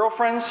all of her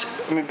girlfriends.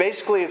 I mean,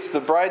 basically it's the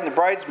bride and the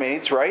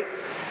bridesmaids, right?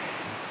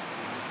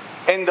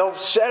 And they'll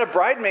set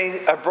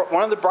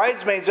one of the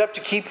bridesmaids up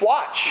to keep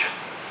watch.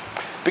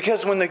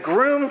 Because when the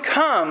groom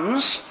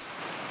comes,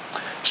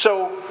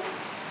 so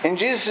in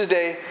Jesus'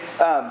 day,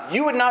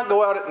 you would not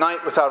go out at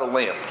night without a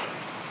lamp.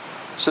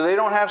 So they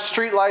don't have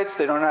street lights,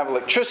 they don't have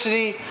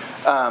electricity.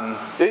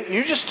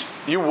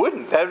 You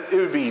wouldn't. It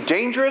would be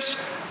dangerous.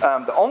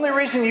 The only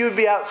reason you would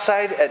be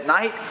outside at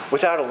night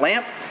without a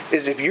lamp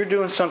is if you're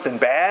doing something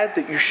bad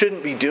that you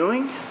shouldn't be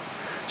doing.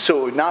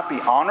 So it would not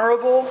be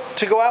honorable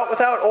to go out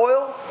without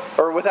oil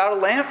or without a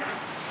lamp.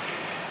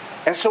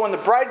 And so when the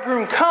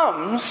bridegroom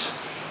comes,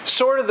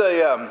 sort of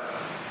the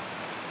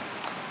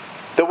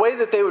way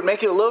that they would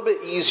make it a little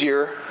bit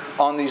easier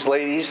on these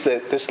ladies,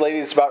 this lady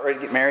that's about ready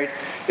to get married,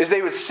 is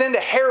they would send a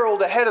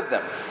herald ahead of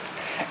them.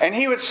 And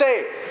he would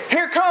say,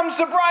 here comes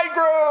the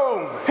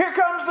bridegroom! Here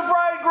comes the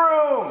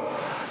bridegroom!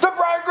 The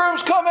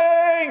bridegroom's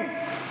coming!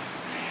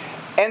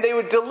 And they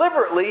would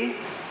deliberately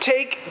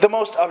take the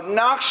most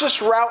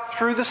obnoxious route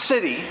through the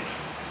city.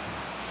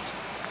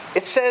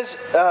 It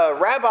says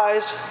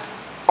rabbis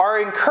are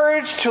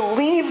encouraged to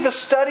leave the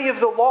study of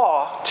the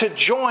law to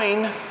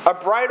join a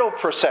bridal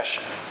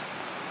procession.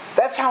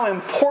 That's how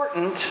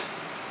important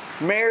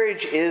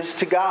marriage is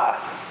to God.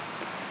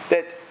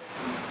 That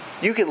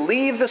you could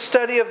leave the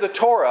study of the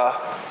Torah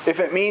if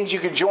it means you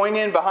could join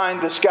in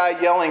behind this guy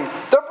yelling,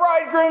 the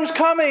bridegroom's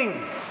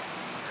coming!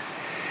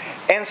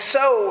 And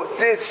so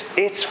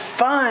it's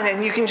fun,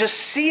 and you can just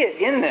see it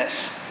in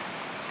this.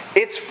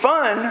 It's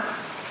fun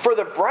for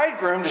the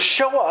bridegroom to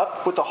show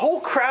up with the whole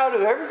crowd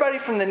of everybody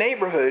from the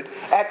neighborhood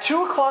at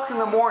 2 o'clock in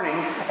the morning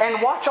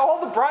and watch all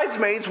the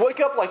bridesmaids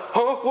wake up like,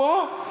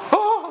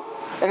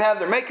 and have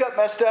their makeup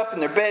messed up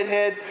and their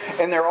bedhead,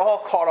 and they're all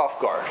caught off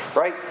guard,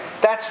 right?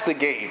 That's the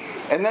game.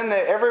 And then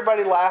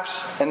everybody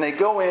laughs, and they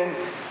go in,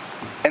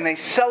 and they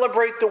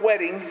celebrate the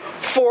wedding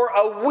for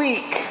a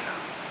week.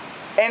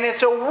 And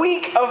it's a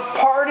week of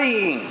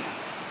partying.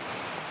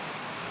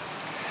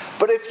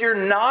 But if you're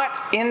not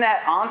in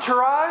that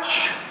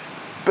entourage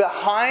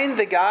behind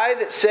the guy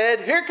that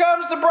said, here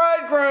comes the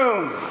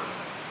bridegroom,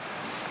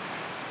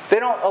 they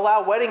don't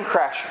allow wedding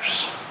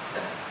crashers.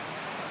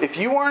 If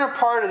you weren't a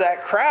part of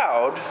that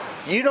crowd,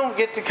 you don't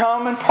get to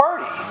come and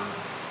party.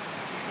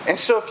 And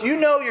so if you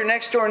know your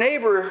next door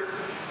neighbor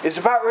is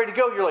about ready to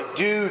go, you're like,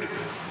 dude,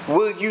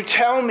 will you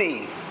tell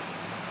me?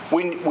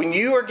 When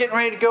you are getting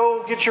ready to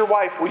go get your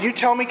wife, will you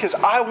tell me? Because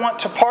I want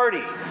to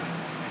party.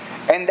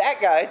 And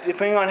that guy,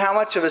 depending on how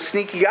much of a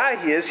sneaky guy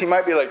he is, he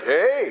might be like,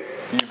 hey,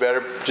 you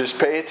better just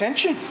pay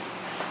attention.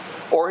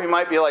 Or he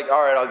might be like,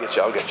 all right, I'll get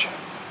you.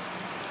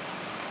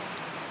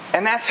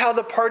 And that's how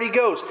the party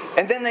goes.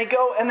 And then they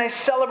go and they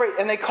celebrate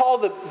and they call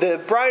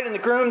the bride and the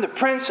groom, the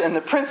prince and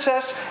the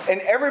princess, and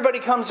everybody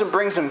comes and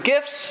brings them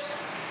gifts.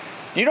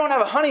 You don't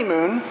have a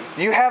honeymoon.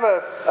 You have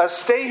a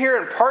stay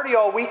here and party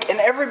all week, and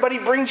everybody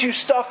brings you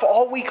stuff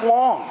all week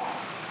long.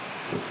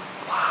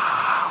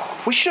 Wow.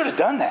 We should have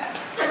done that.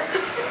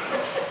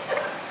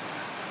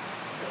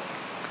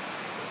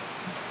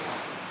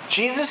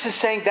 Jesus is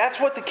saying that's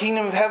what the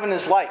kingdom of heaven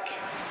is like.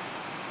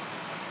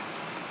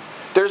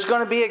 There's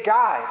going to be a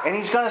guy, and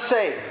he's going to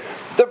say,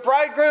 the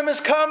bridegroom is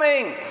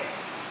coming.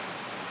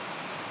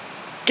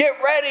 Get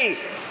ready.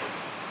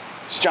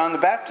 It's John the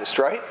Baptist,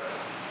 right?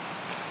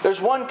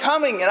 There's one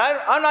coming, and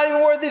I'm not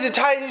even worthy to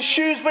tie his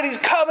shoes, but he's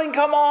coming.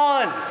 Come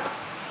on.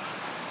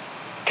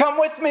 Come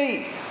with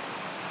me.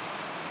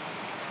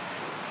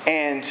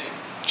 And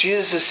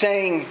Jesus is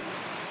saying,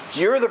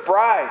 you're the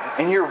bride,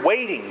 and you're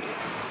waiting.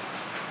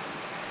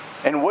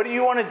 And what do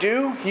you want to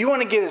do? You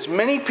want to get as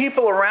many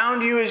people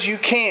around you as you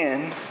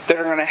can that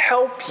are going to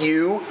help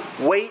you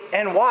wait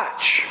and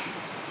watch.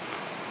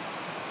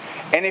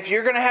 And if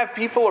you're going to have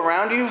people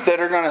around you that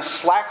are going to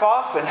slack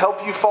off and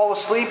help you fall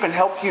asleep and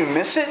help you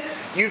miss it,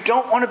 you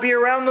don't want to be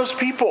around those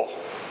people.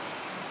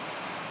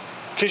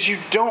 Because you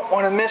don't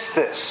want to miss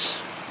this.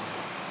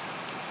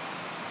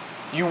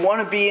 You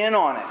want to be in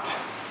on it.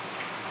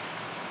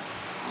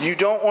 You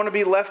don't want to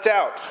be left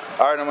out.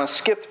 All right, I'm going to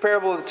skip the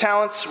parable of the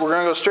talents. We're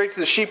going to go straight to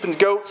the sheep and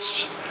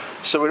goats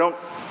so we don't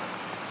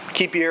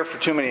keep you here for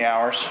too many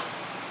hours.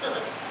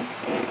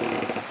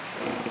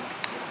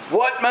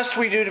 What must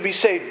we do to be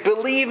saved?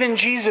 Believe in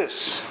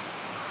Jesus.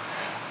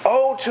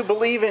 Oh, to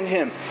believe in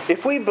Him.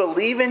 If we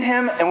believe in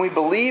Him and we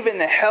believe in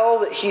the hell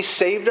that He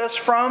saved us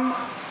from,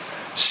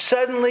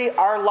 suddenly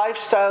our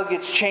lifestyle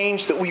gets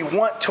changed that we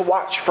want to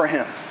watch for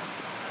Him.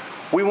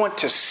 We want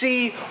to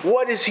see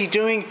what is He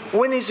doing,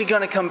 when is He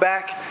going to come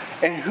back,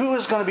 and who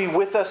is going to be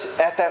with us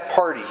at that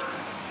party.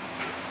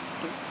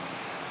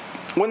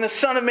 When the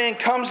Son of Man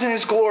comes in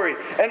His glory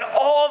and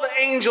all the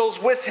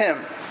angels with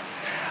Him.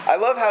 I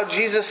love how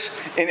Jesus,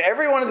 in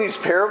every one of these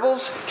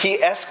parables, He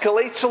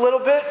escalates a little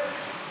bit.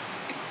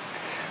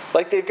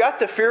 Like they've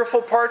got the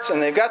fearful parts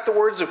and they've got the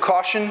words of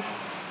caution.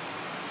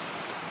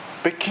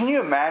 But can you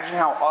imagine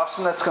how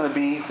awesome that's going to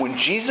be when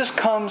Jesus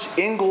comes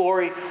in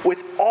glory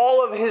with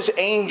all of His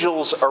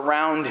angels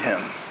around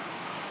Him?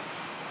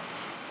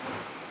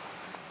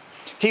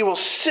 He will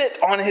sit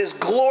on His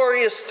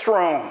glorious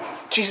throne.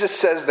 Jesus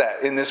says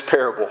that in this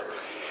parable.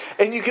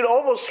 And you can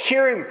almost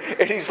hear Him,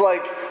 and He's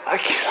like, I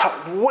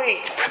cannot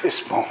wait for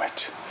this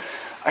moment.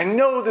 I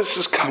know this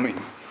is coming.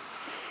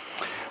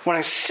 When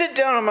I sit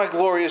down on my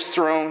glorious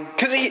throne,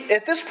 because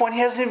at this point He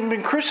hasn't even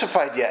been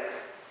crucified yet.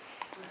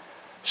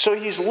 So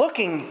He's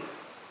looking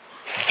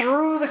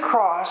through the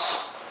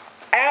cross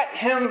at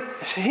Him,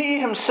 He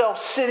Himself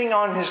sitting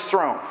on His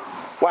throne.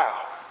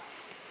 Wow.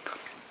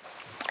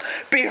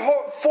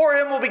 Before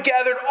Him will be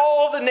gathered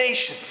all the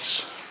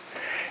nations,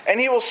 and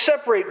He will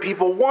separate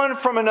people one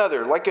from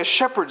another, like a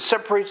shepherd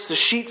separates the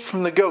sheep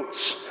from the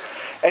goats.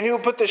 And He will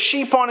put the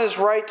sheep on His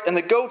right and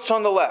the goats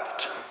on the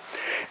left.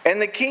 And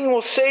the King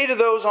will say to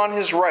those on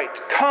His right,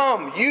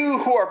 come, you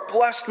who are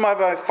blessed by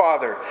my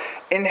Father,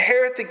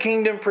 inherit the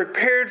kingdom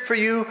prepared for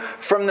you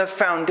from the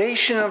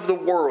foundation of the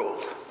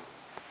world.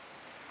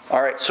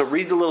 All right, so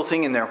read the little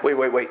thing in there.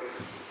 Wait.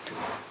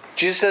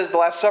 Jesus says, the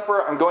Last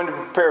Supper, I'm going to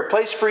prepare a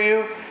place for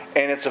you.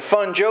 And it's a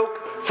fun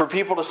joke for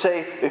people to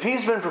say, if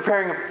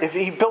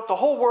He built the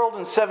whole world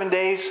in 7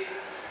 days,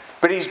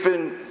 but He's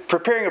been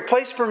preparing a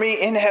place for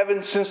me in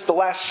heaven since the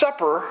Last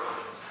Supper,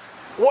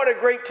 what a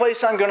great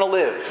place I'm going to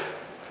live.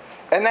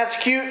 And that's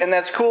cute, and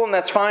that's cool, and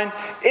that's fine.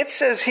 It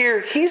says here,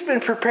 He's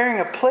been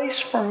preparing a place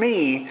for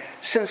me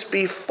since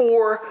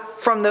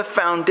from the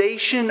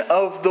foundation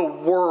of the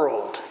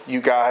world,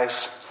 you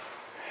guys.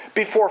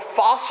 Before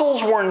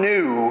fossils were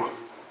new,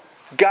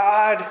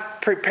 God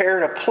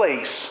prepared a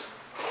place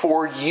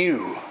for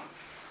you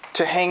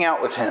to hang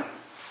out with Him.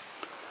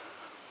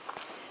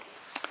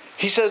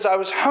 He says, I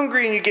was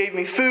hungry and you gave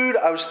me food.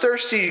 I was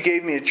thirsty, you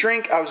gave me a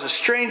drink. I was a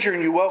stranger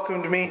and you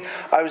welcomed me.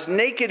 I was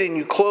naked and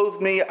you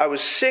clothed me. I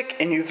was sick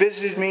and you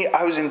visited me.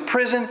 I was in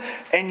prison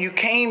and you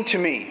came to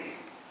me.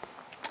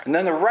 And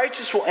then the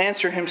righteous will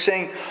answer Him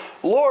saying,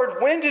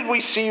 Lord, when did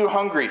we see you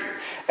hungry?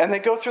 And they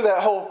go through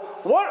that whole,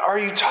 what are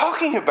you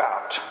talking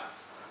about?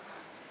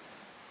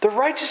 The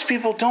righteous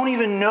people don't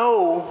even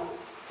know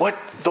what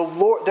the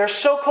Lord, they're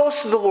so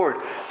close to the Lord.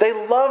 They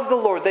love the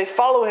Lord. They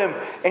follow Him.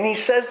 And He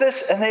says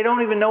this and they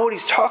don't even know what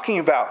He's talking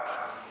about.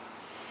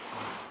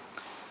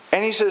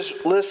 And He says,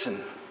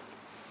 listen,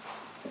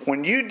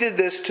 when you did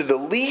this to the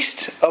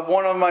least of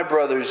one of my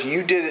brothers,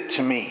 you did it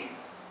to me.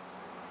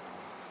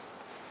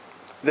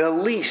 The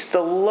least,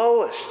 the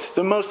lowest,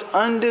 the most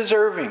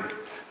undeserving,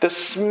 the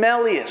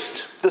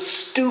smelliest, the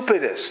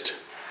stupidest,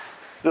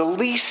 the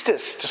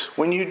leastest.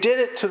 When you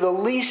did it to the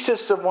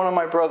leastest of one of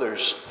my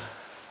brothers,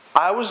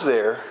 I was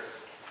there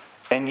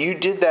and you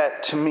did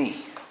that to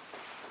me.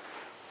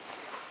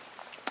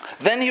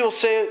 Then he will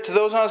say it to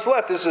those on his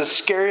left. This is the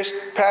scariest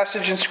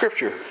passage in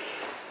Scripture.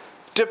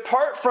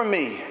 Depart from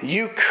me,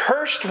 you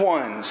cursed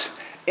ones,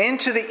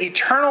 into the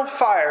eternal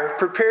fire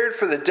prepared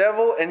for the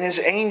devil and his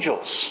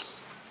angels.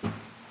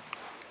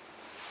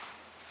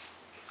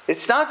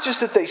 It's not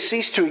just that they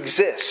cease to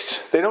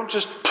exist. They don't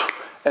just,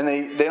 and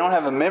they don't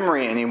have a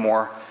memory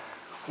anymore.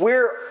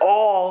 We're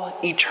all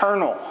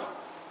eternal.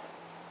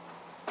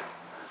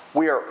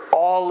 We are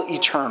all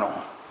eternal.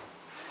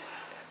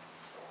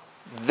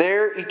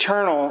 Their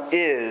eternal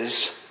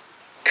is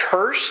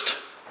cursed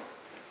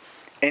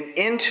and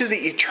into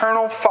the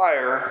eternal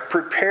fire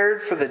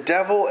prepared for the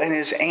devil and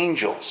his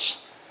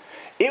angels.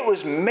 It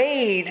was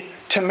made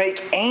to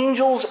make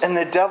angels and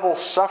the devil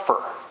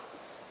suffer.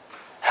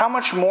 How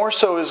much more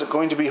so is it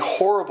going to be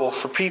horrible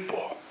for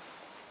people?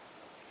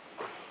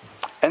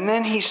 And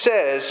then he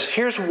says,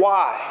 here's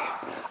why.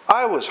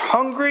 I was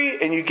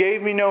hungry and you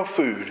gave me no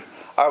food.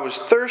 I was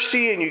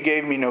thirsty and you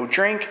gave me no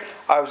drink.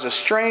 I was a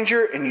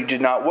stranger and you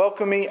did not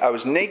welcome me. I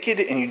was naked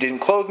and you didn't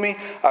clothe me.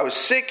 I was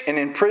sick and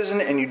in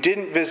prison and you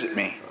didn't visit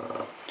me.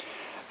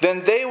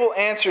 Then they will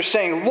answer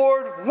saying,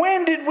 Lord,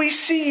 when did we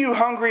see you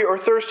hungry or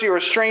thirsty or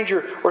a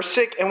stranger or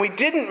sick and we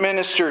didn't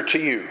minister to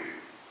you?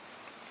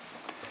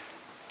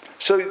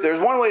 So there's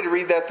one way to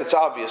read that that's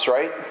obvious,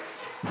 right?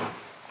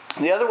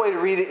 The other way to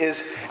read it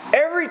is,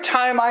 every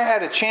time I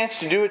had a chance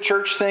to do a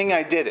church thing,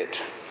 I did it.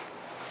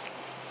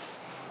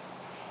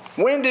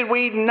 When did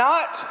we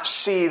not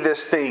see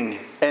this thing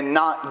and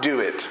not do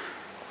it?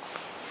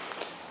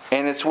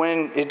 And it's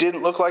when it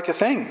didn't look like a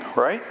thing,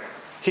 right?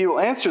 He will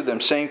answer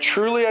them, saying,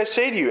 truly I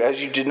say to you,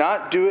 as you did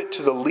not do it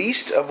to the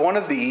least of one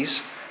of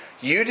these,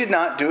 you did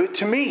not do it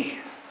to me.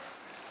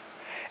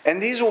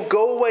 And these will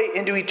go away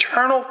into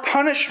eternal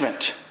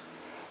punishment,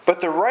 but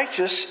the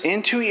righteous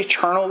into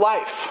eternal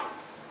life.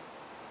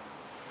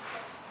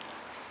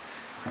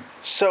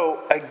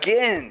 So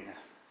again,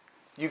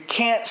 you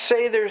can't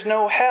say there's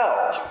no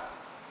hell.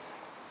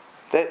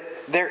 That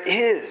there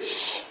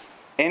is.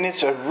 And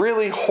it's a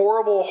really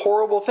horrible,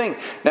 horrible thing.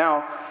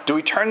 Now, do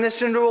we turn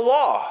this into a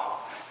law?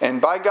 And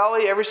by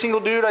golly, every single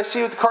dude I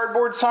see with the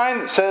cardboard sign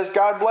that says,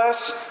 God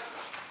bless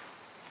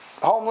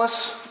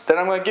homeless, that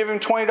I'm going to give him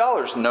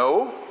 $20.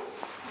 No.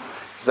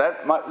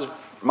 That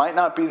might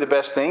not be the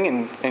best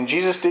thing. And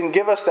Jesus didn't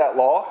give us that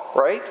law,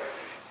 right?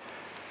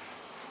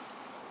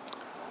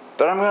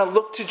 But I'm going to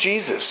look to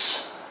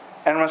Jesus.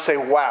 And I'm going to say,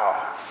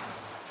 wow.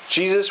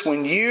 Jesus,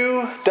 when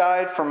you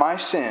died for my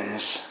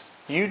sins,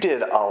 you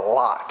did a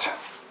lot.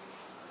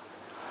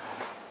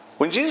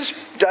 When Jesus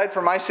died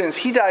for my sins,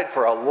 he died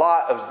for a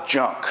lot of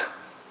junk.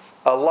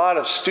 A lot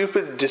of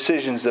stupid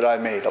decisions that I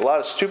made. A lot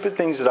of stupid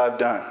things that I've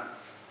done.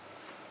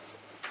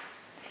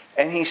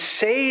 And he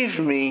saved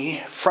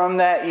me from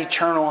that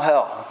eternal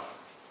hell.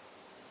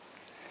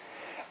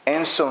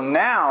 And so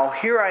now,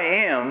 here I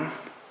am.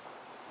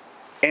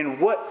 And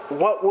what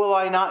will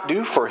I not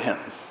do for him?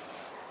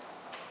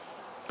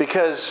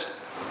 Because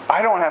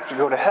I don't have to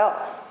go to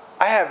hell.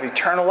 I have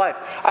eternal life.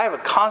 I have a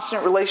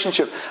constant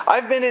relationship.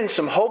 I've been in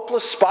some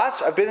hopeless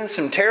spots. I've been in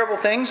some terrible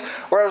things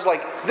where I was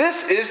like,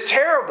 this is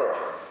terrible.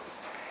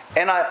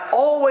 And I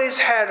always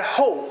had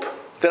hope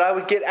that I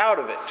would get out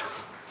of it.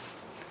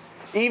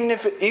 Even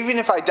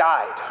if I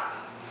died,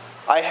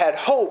 I had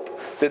hope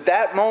that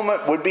that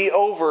moment would be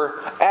over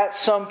at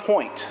some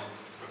point.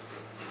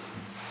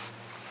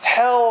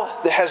 Hell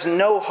has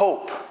no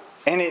hope,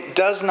 and it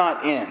does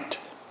not end.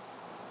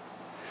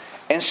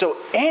 And so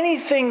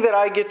anything that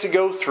I get to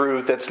go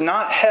through that's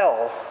not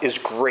hell is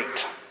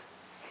great.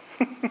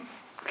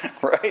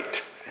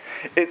 Right?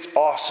 It's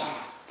awesome.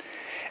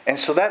 And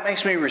so that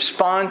makes me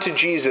respond to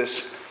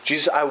Jesus.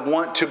 Jesus, I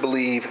want to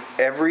believe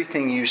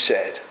everything you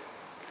said.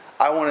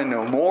 I want to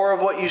know more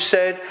of what you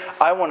said.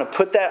 I want to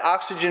put that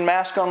oxygen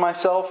mask on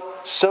myself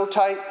so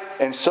tight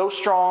and so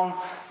strong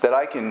that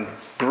I can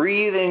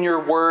breathe in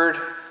your word.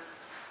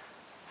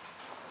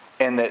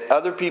 And that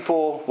other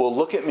people will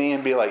look at me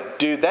and be like,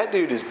 dude, that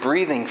dude is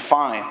breathing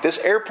fine. This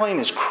airplane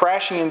is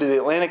crashing into the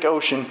Atlantic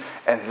Ocean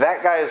and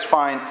that guy is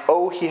fine.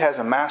 Oh, he has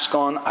a mask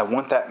on. I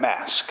want that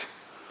mask.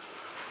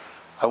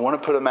 I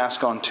want to put a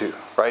mask on too,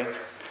 right?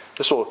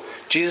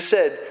 Jesus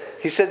said,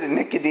 he said to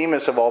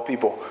Nicodemus of all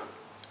people,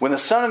 when the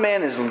Son of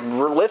Man is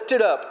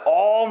lifted up,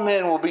 all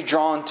men will be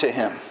drawn to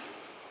him.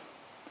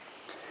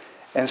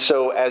 And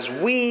so as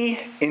we,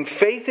 in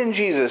faith in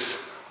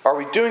Jesus, are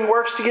we doing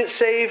works to get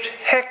saved?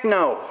 Heck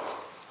no.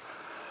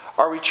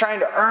 Are we trying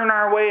to earn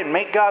our way and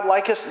make God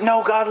like us?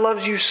 No, God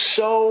loves you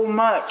so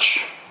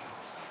much.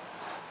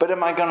 But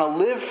am I going to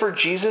live for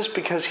Jesus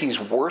because he's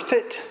worth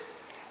it?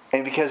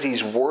 And because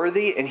he's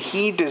worthy and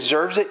he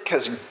deserves it?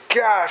 Because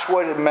gosh,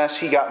 what a mess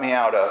he got me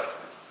out of.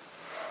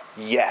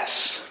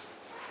 Yes.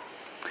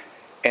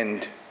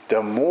 And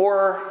the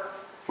more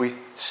we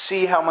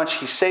see how much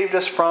he saved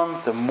us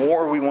from, the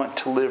more we want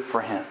to live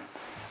for him.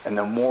 And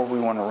the more we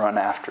want to run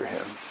after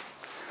him.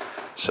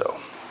 So,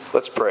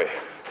 let's pray.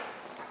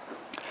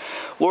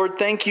 Lord,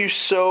 thank you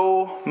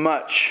so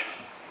much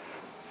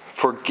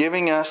for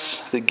giving us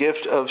the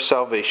gift of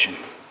salvation.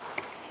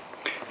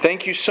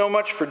 Thank you so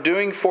much for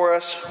doing for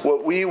us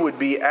what we would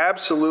be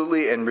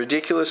absolutely and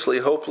ridiculously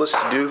hopeless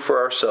to do for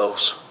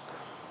ourselves.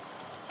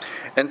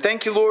 And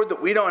thank you, Lord,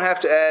 that we don't have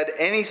to add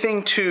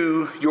anything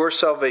to your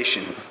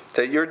salvation,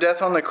 that your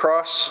death on the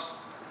cross,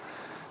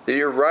 that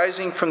your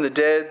rising from the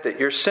dead, that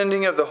your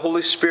sending of the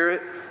Holy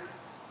Spirit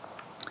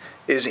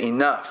is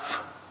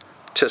enough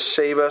to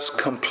save us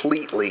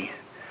completely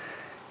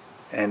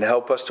and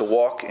help us to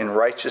walk in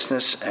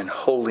righteousness and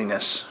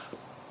holiness.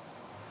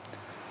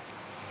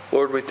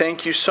 Lord, we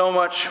thank you so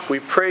much. We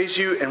praise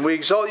you and we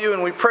exalt you,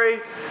 and we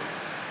pray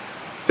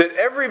that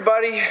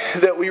everybody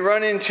that we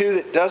run into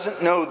that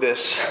doesn't know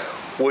this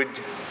would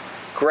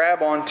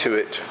grab onto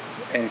it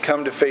and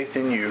come to faith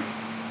in you.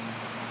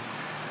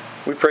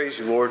 We praise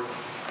you, Lord.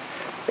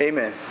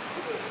 Amen.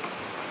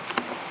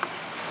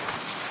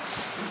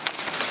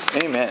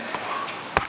 Amen.